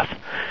to Roth?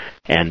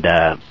 And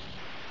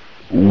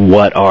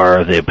what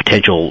are the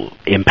potential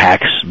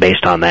impacts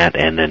based on that?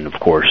 And then, of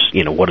course,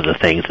 what are the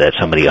things that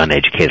somebody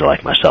uneducated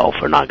like myself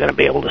are not going to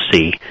be able to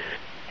see?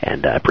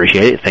 And I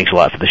appreciate it. Thanks a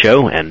lot for the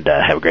show, and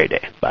have a great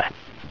day. Bye.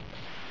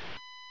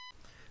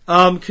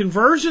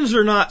 Conversions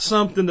are not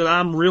something that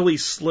I'm really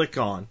slick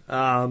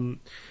on.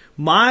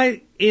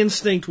 My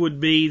instinct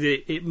would be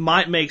that it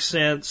might make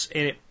sense,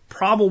 and it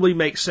probably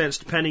makes sense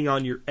depending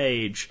on your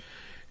age.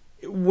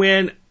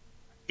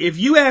 If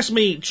you ask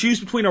me, choose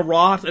between a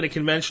Roth and a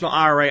conventional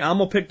IRA, I'm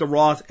going to pick the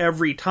Roth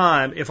every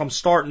time if I'm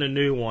starting a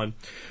new one.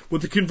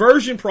 With the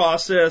conversion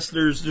process,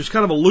 there's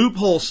kind of a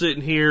loophole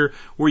sitting here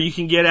where you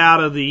can get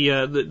out of the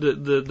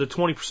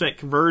 20%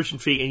 conversion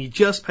fee and you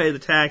just pay the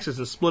taxes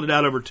and split it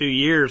out over 2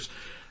 years.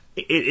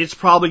 it's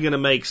probably going to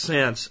make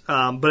sense.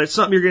 But it's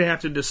something you're going to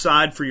have to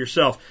decide for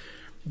yourself.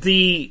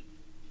 The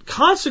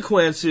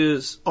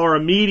consequences are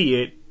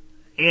immediate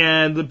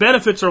and the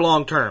benefits are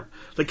long term.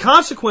 The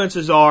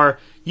consequences are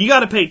you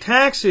got to pay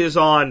taxes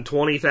on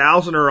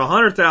 $20,000 or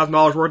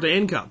 $100,000 worth of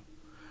income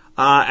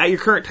at your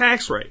current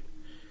tax rate.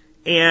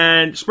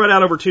 And spread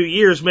out over 2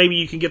 years, maybe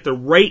you can get the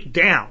rate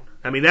down.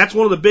 I mean, that's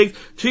one of the big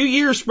 2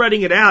 years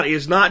spreading it out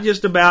is not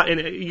just about,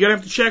 and you're going to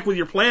have to check with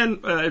your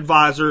plan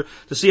advisor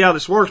to see how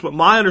this works. But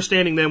my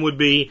understanding then would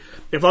be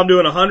if I'm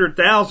doing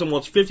 100,000, well,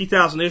 it's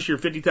 50,000 this year,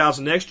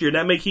 50,000 next year.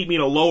 That may keep me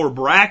in a lower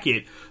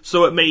bracket,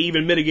 so it may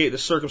even mitigate the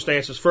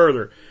circumstances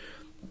further.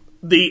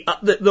 The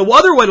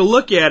other way to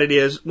look at it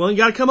is, well, you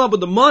got to come up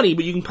with the money,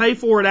 but you can pay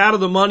for it out of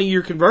the money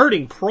you're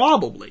converting,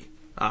 probably.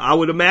 I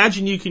would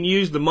imagine you can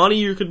use the money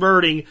you're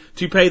converting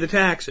to pay the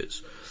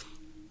taxes.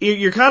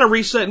 You're kind of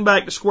resetting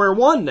back to square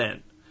one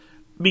then.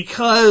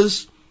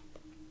 Because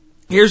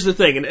here's the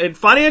thing, and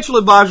financial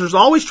advisors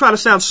always try to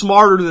sound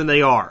smarter than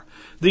they are.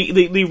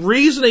 The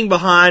reasoning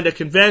behind a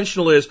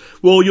conventional is,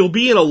 well, you'll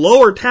be in a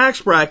lower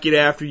tax bracket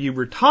after you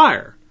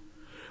retire.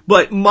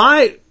 But it's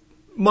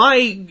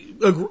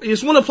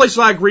one of the places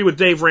I agree with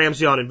Dave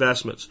Ramsey on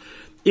investments.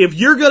 If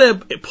you're going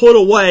to put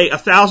away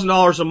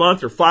 $1,000 a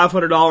month or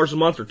 $500 a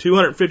month or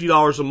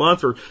 $250 a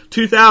month or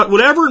 $2,000,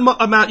 whatever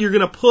amount you're going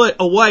to put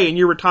away in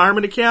your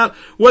retirement account,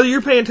 whether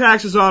you're paying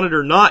taxes on it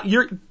or not,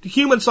 your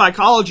human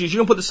psychology is you're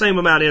going to put the same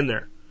amount in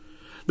there.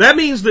 That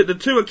means that the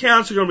two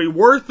accounts are going to be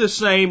worth the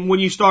same when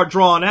you start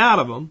drawing out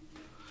of them.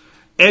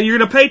 And you're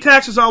going to pay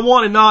taxes on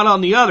one and not on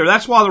the other.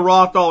 That's why the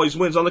Roth always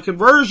wins. On the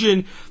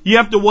conversion, you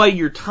have to weigh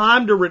your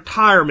time to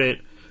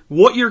retirement,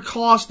 what your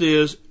cost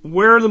is,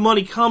 where the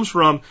money comes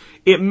from.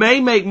 It may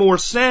make more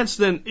sense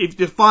than if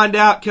to find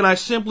out, can I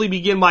simply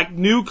begin my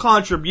new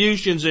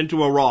contributions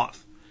into a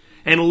Roth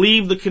and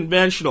leave the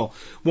conventional?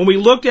 When we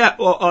looked at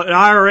an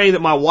IRA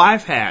that my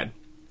wife had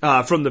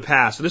from the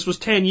past, and this was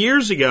 10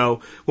 years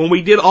ago, when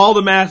we did all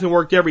the math and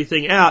worked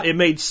everything out, it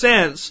made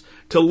sense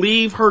to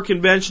leave her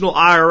conventional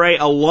IRA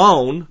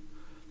alone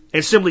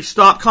and simply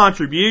stop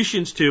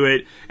contributions to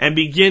it and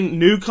begin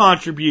new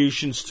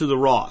contributions to the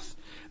Roth.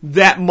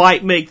 That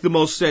might make the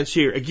most sense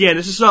here. Again,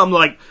 this is something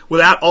like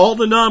without all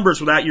the numbers,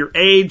 without your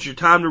age, your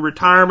time to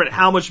retirement,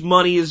 how much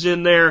money is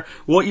in there,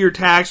 what your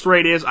tax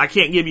rate is, I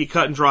can't give you a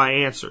cut and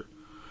dry answer.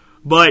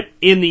 But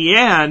in the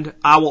end,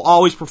 I will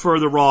always prefer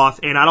the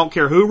Roth, and I don't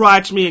care who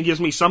writes me and gives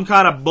me some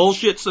kind of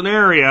bullshit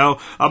scenario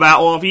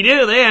about, well, if you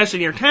do this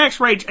and your tax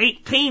rate's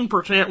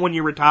 18% when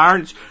you retire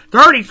and it's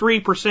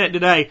 33%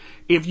 today,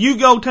 if you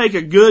go take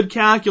a good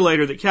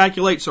calculator that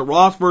calculates a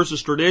Roth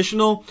versus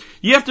traditional,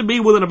 you have to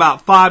be within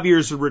about 5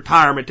 years of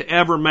retirement to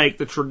ever make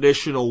the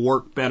traditional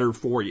work better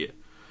for you.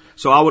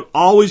 So I would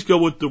always go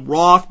with the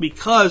Roth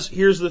because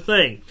here's the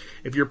thing.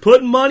 If you're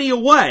putting money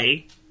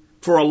away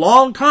for a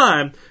long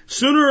time,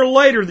 sooner or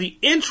later the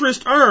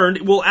interest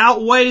earned will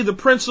outweigh the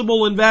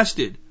principal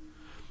invested.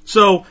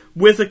 So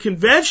with a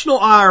conventional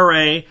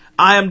IRA,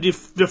 I am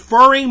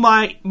deferring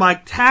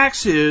my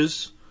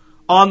taxes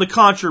on the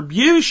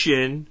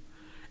contribution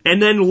and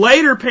then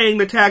later paying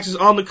the taxes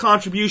on the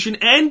contribution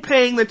and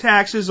paying the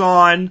taxes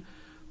on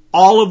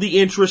all of the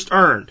interest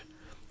earned.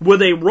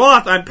 With a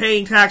Roth, I'm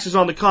paying taxes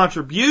on the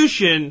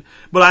contribution,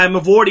 but I'm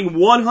avoiding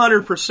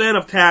 100%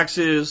 of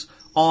taxes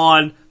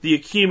on the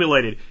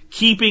accumulated.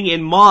 Keeping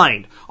in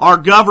mind, our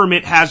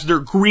government has their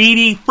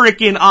greedy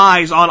frickin'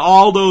 eyes on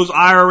all those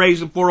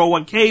IRAs and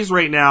 401ks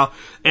right now,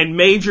 and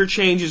major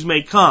changes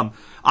may come.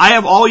 I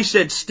have always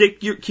said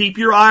keep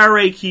your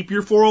IRA, keep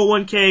your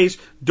 401ks,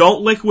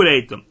 don't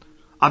liquidate them.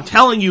 I'm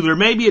telling you, there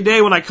may be a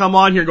day when I come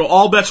on here and go,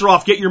 all bets are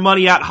off, get your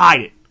money out,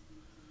 hide it.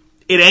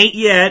 It ain't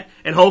yet,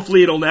 and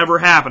hopefully it'll never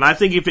happen. I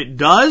think if it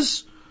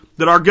does,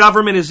 that our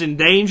government is in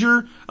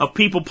danger of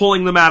people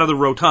pulling them out of the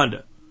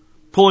rotunda.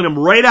 Pulling them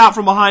right out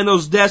from behind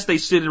those desks they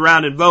sit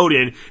around and vote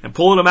in and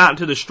pulling them out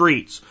into the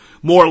streets.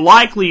 More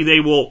likely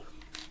they will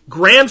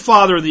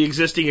grandfather the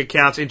existing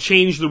accounts and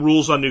change the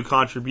rules on new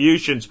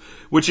contributions,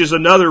 which is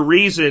another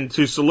reason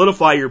to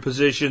solidify your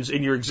positions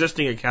in your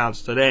existing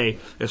accounts today,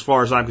 as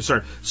far as I'm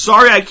concerned.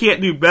 Sorry I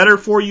can't do better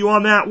for you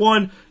on that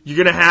one. You're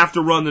going to have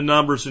to run the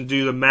numbers and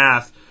do the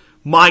math.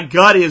 My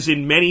gut is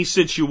in many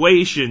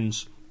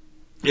situations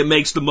it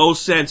makes the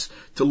most sense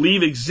to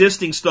leave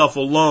existing stuff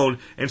alone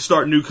and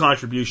start new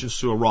contributions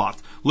to a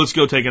Roth. Let's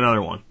go take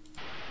another one.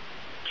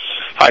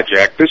 Hi,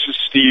 Jack. This is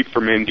Steve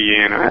from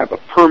Indiana. I have a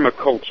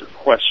permaculture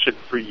question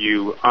for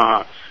you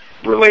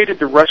related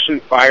to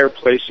Russian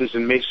fireplaces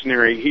and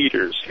masonry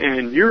heaters.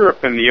 In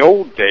Europe in the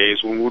old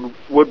days when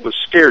wood was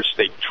scarce,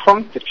 they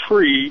trunk the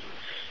tree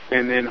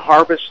and then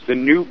harvest the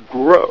new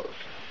growth.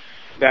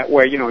 That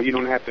way, you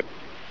don't have to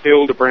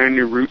build a brand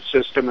new root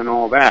system and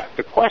all that.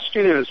 The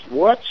question is,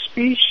 what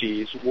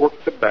species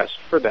work the best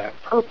for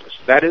that purpose?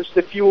 That is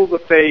the fuel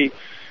that they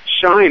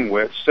shine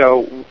with.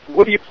 So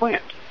what do you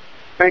plant?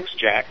 Thanks,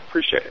 Jack.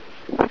 Appreciate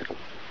it.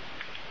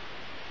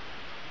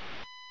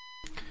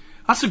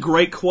 That's a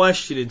great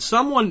question. And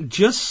someone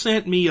just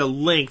sent me a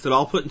link that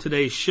I'll put in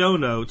today's show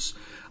notes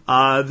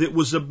that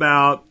was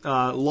about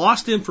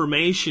lost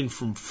information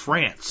from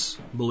France,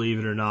 believe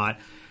it or not,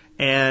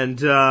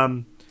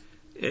 and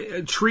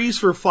trees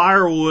for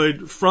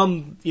firewood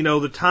from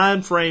the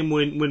time frame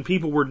when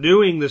people were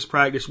doing this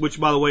practice, which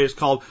by the way is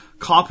called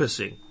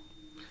coppicing.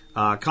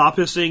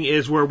 Coppicing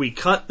is where we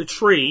cut the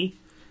tree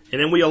and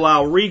then we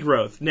allow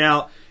regrowth.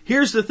 Now,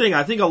 here's the thing.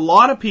 I think a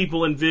lot of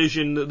people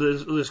envision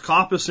this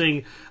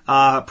coppicing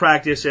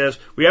practice as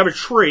we have a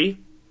tree,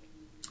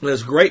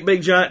 this great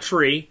big giant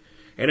tree,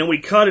 and then we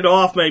cut it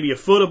off maybe a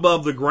foot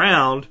above the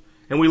ground,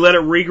 and we let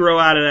it regrow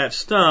out of that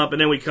stump,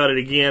 and then we cut it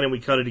again, and we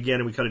cut it again,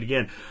 and we cut it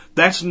again.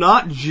 That's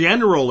not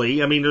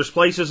generally, I mean, there's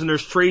places and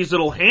there's trees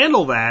that'll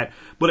handle that,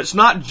 but it's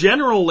not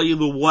generally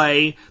the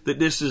way that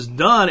this is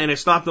done, and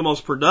it's not the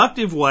most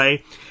productive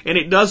way, and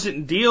it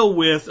doesn't deal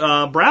with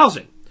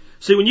browsing.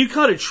 See, when you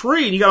cut a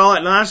tree and you got all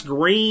that nice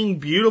green,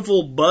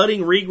 beautiful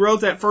budding regrowth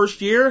that first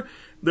year,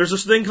 there's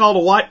this thing called a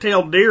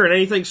white-tailed deer and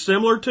anything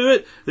similar to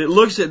it that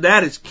looks at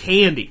that as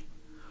candy.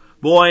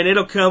 Boy, and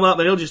it'll come up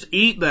and it'll just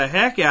eat the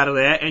heck out of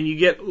that, and you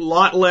get a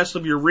lot less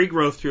of your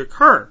regrowth to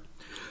occur.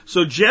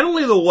 So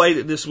generally the way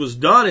that this was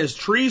done is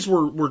trees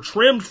were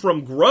trimmed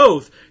from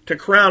growth to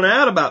crown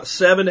out about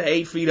 7 to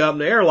 8 feet up in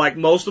the air, like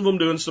most of them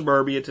do in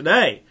suburbia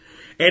today.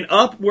 And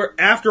up where,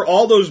 after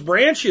all those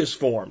branches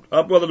formed,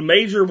 up where the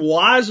major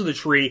Ys of the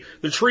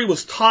tree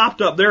was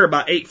topped up there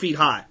about 8 feet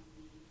high.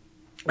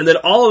 And then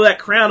all of that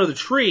crown of the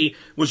tree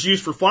was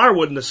used for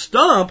firewood, and the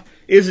stump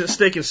isn't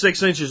sticking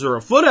 6 inches or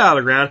a foot out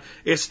of the ground,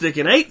 it's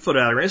sticking 8 foot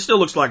out of the ground. It still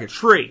looks like a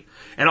tree.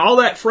 And all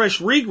that fresh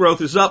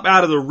regrowth is up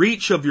out of the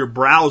reach of your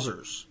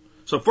browsers.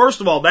 So first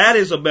of all, that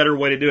is a better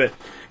way to do it.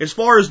 As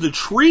far as the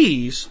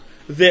trees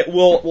that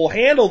will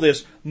handle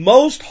this,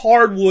 most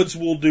hardwoods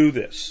will do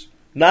this.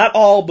 Not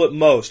all, but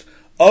most.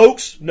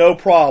 Oaks, no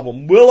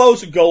problem.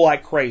 Willows go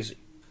like crazy.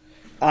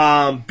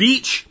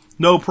 Beech,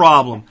 no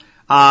problem.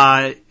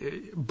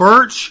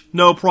 Birch,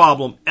 no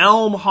problem.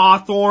 Elm,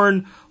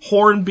 hawthorn,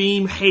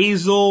 hornbeam,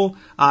 hazel,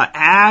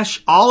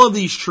 ash, all of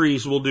these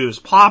trees will do this.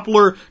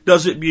 Poplar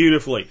does it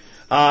beautifully.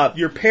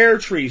 Your pear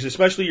trees,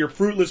 especially your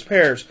fruitless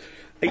pears.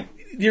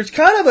 There's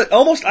kind of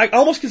I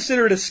almost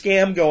consider it a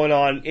scam going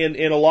on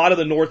in a lot of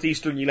the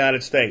northeastern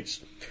United States.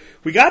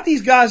 We got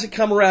these guys that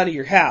come around to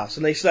your house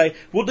and they say,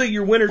 we'll do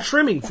your winter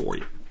trimming for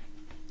you.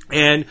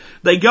 And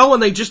they go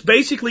and they just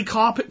basically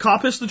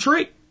coppice the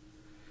tree.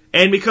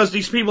 And because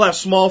these people have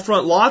small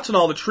front lots and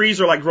all, the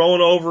trees are like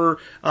growing over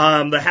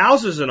the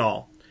houses and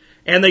all.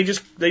 And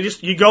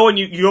you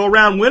go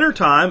around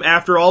wintertime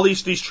after all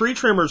these tree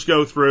trimmers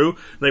go through.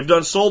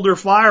 They've sold their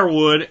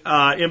firewood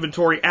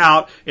inventory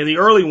out in the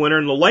early winter.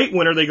 In the late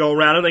winter, they go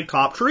around and they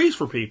cop trees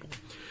for people.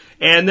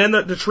 And then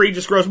the tree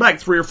just grows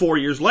back. 3 or 4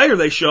 years later,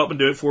 they show up and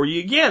do it for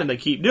you again, and they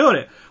keep doing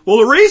it. Well,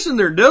 the reason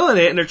they're doing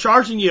it, and they're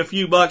charging you a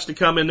few bucks to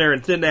come in there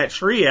and thin that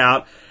tree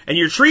out, and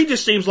your tree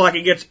just seems like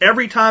it gets,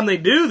 every time they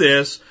do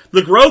this,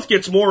 the growth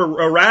gets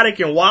more erratic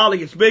and wild, it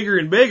gets bigger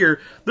and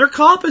bigger. They're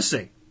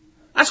coppicing.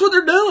 That's what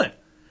they're doing.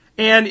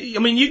 And, I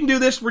mean, you can do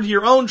this with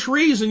your own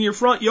trees in your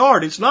front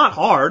yard. It's not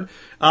hard.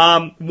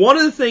 One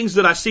of the things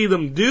that I see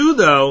them do,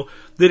 though,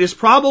 that is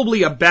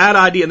probably a bad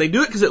idea, and they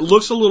do it because it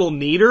looks a little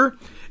neater,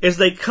 is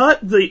they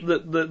cut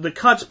the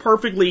cuts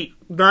perfectly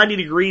 90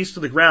 degrees to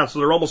the ground, so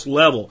they're almost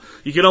level.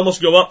 You can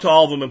almost go up to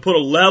all of them and put a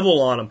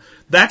level on them.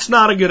 That's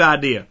not a good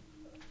idea.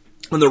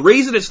 And the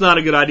reason it's not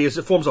a good idea is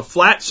it forms a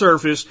flat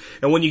surface,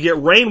 and when you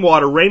get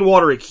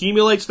rainwater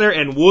accumulates there,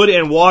 and wood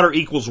and water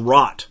equals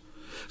rot.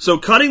 So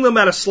cutting them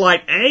at a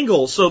slight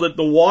angle so that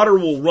the water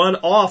will run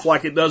off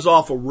like it does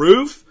off a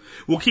roof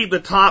will keep the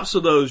tops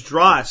of those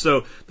dry.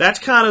 So that's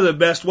kind of the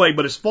best way.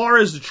 But as far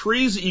as the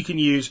trees that you can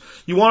use,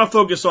 you want to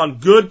focus on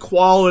good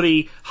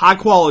quality, high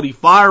quality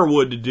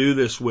firewood to do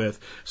this with.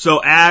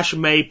 So ash,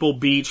 maple,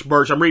 beech,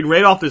 birch. I'm reading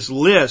right off this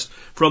list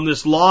from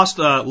this Lost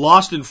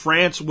in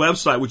France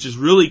website, which is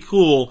really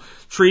cool.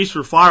 Trees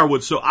for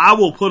firewood. So I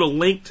will put a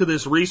link to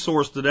this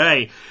resource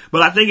today.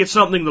 But I think it's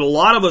something that a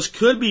lot of us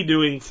could be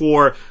doing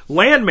for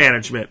land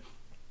management.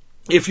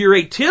 If you're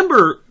a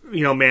timber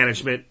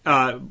management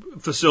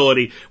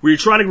facility where you're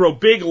trying to grow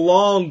big,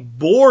 long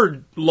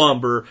board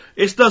lumber,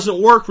 it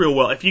doesn't work real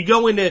well. If you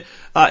go into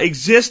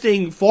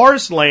existing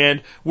forest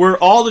land where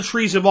all the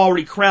trees have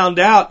already crowned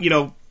out,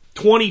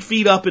 20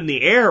 feet up in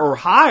the air or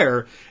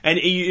higher, and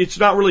it's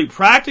not really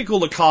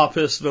practical to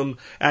coppice them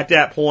at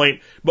that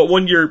point. But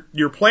when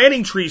you're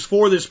planting trees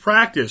for this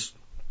practice,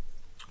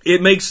 it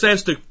makes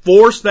sense to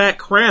force that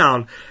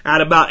crown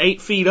at about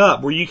 8 feet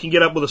up, where you can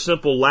get up with a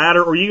simple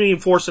ladder, or you can even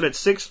force it at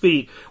 6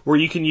 feet, where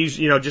you can use,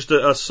 just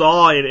a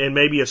saw and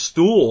maybe a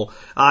stool,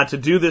 to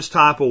do this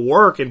type of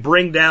work and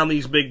bring down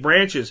these big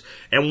branches.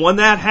 And when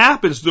that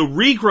happens, the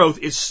regrowth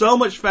is so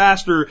much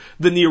faster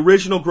than the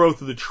original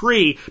growth of the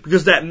tree,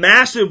 because that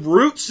massive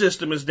root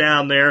system is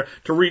down there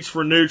to reach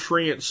for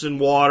nutrients and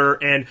water,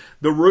 and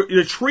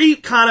the tree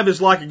kind of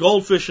is like a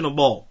goldfish in a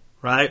bowl,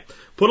 right?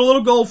 Put a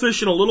little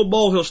goldfish in a little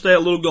bowl, he'll stay a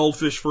little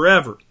goldfish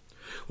forever.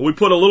 When we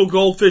put a little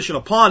goldfish in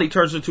a pond, he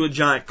turns into a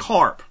giant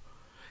carp.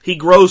 He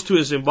grows to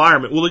his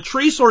environment. Well, the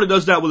tree sort of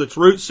does that with its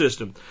root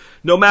system.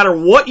 No matter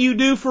what you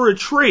do for a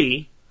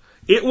tree,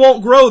 it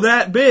won't grow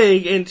that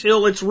big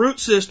until its root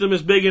system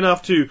is big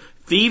enough to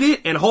feed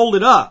it and hold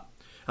it up.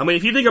 I mean,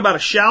 if you think about a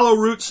shallow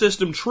root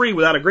system tree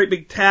without a great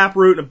big tap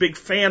root and a big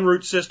fan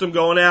root system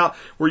going out,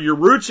 where your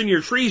roots in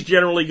your trees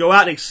generally go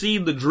out and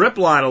exceed the drip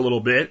line a little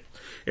bit,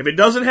 if it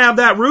doesn't have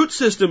that root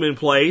system in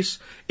place,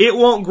 it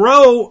won't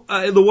grow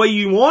the way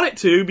you want it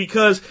to,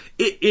 because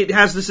it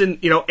has this,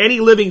 any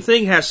living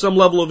thing has some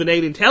level of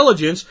innate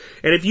intelligence,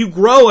 and if you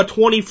grow a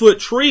 20-foot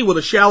tree with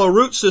a shallow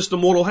root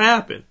system, what'll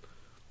happen?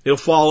 It'll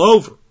fall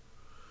over.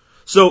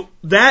 So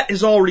that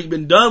has already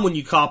been done when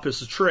you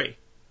coppice a tree.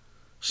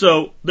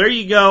 So there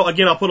you go.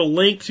 Again, I'll put a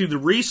link to the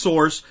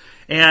resource.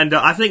 And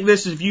I think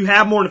this is, if you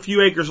have more than a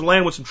few acres of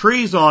land with some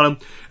trees on them,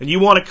 and you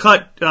want to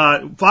cut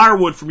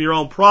firewood from your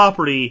own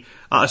property,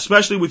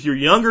 especially with your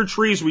younger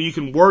trees where you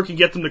can work and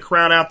get them to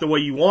crown out the way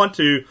you want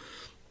to,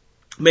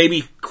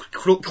 maybe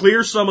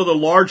clear some of the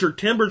larger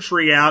timber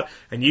tree out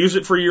and use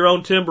it for your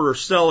own timber, or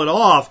sell it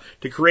off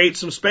to create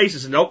some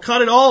spaces. And don't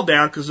cut it all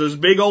down, because those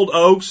big old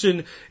oaks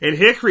and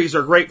hickories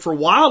are great for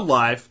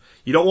wildlife.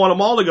 You don't want them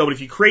all to go, but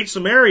if you create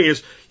some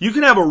areas, you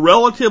can have a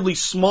relatively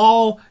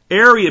small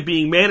area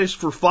being managed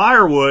for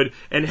firewood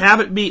and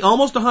have it be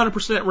almost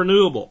 100%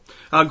 renewable.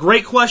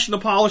 Great question to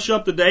polish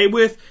up the day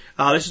with.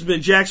 This has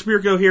been Jack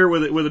Spirko here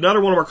with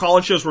another one of our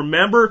call-in shows.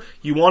 Remember,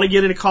 you want to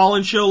get in a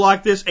call-in show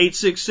like this,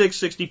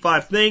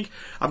 866-65-THINK.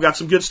 I've got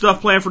some good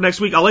stuff planned for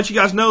next week. I'll let you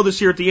guys know this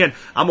here at the end.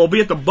 I'm going to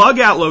be at the Bug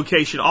Out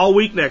location all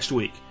week next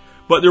week.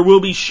 But there will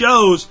be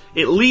shows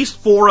at least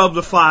 4 of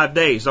the 5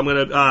 days. I'm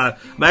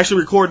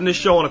actually recording this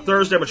show on a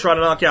Thursday. I'm going to try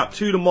to knock out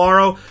 2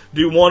 tomorrow,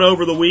 do 1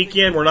 over the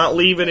weekend. We're not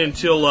leaving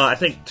until, I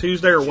think,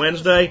 Tuesday or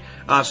Wednesday.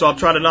 So I'll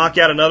try to knock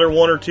out another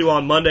 1 or 2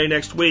 on Monday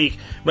next week.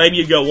 Maybe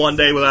you go 1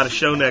 day without a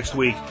show next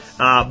week.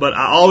 But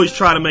I always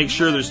try to make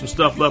sure there's some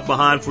stuff left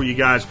behind for you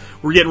guys.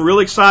 We're getting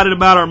really excited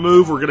about our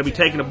move. We're going to be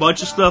taking a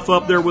bunch of stuff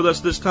up there with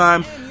us this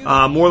time,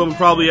 more than we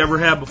probably ever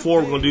have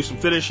before. We're going to do some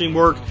finishing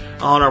work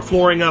on our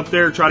flooring up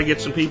there, try to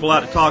get some people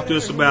out to talk to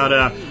us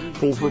about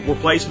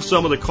replacing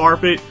some of the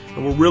carpet,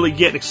 and we're really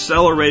getting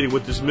accelerated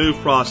with this move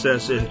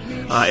process. And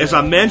as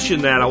I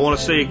mentioned that, I want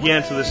to say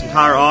again to this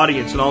entire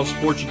audience and all the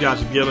support you guys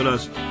have given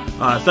us,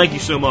 thank you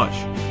so much.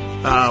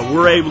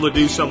 We're able to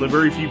do something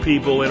very few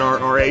people in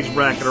our age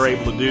bracket are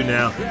able to do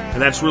now,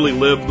 and that's really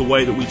live the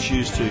way that we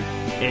choose to.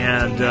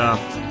 And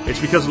it's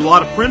because of a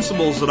lot of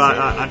principles that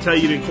I tell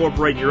you to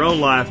incorporate in your own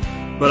life,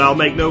 but I'll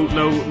make no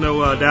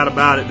doubt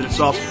about it that it's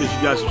also because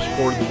you guys have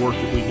supported the work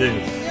that we do.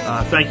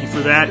 Thank you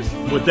for that.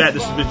 With that,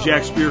 this has been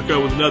Jack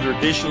Spirko with another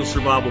edition of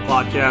Survival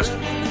Podcast,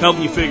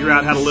 helping you figure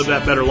out how to live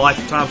that better life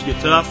if times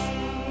get tough,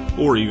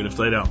 or even if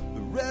they don't.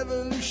 The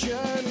revolution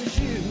is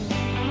you.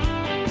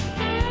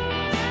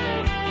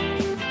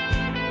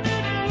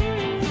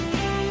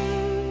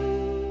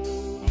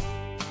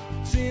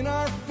 It's in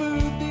our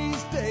food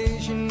these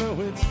days, you know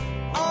it's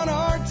on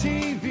our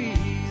TVs.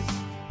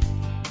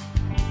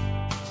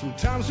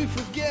 Sometimes we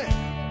forget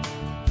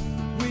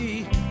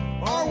we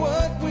are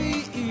what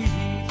we eat.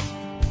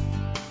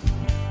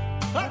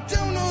 I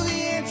don't know the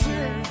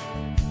answer.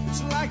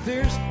 It's like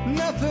there's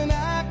nothing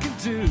I can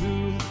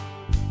do.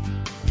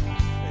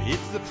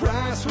 It's the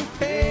price we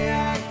pay,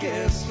 I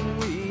guess, when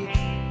we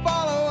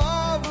follow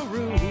all the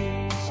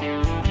rules.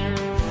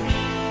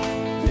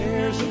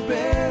 There's a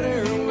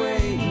better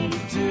way to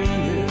do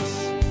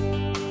this.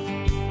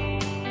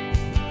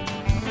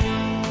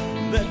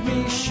 Let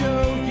me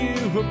show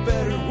you a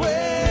better way.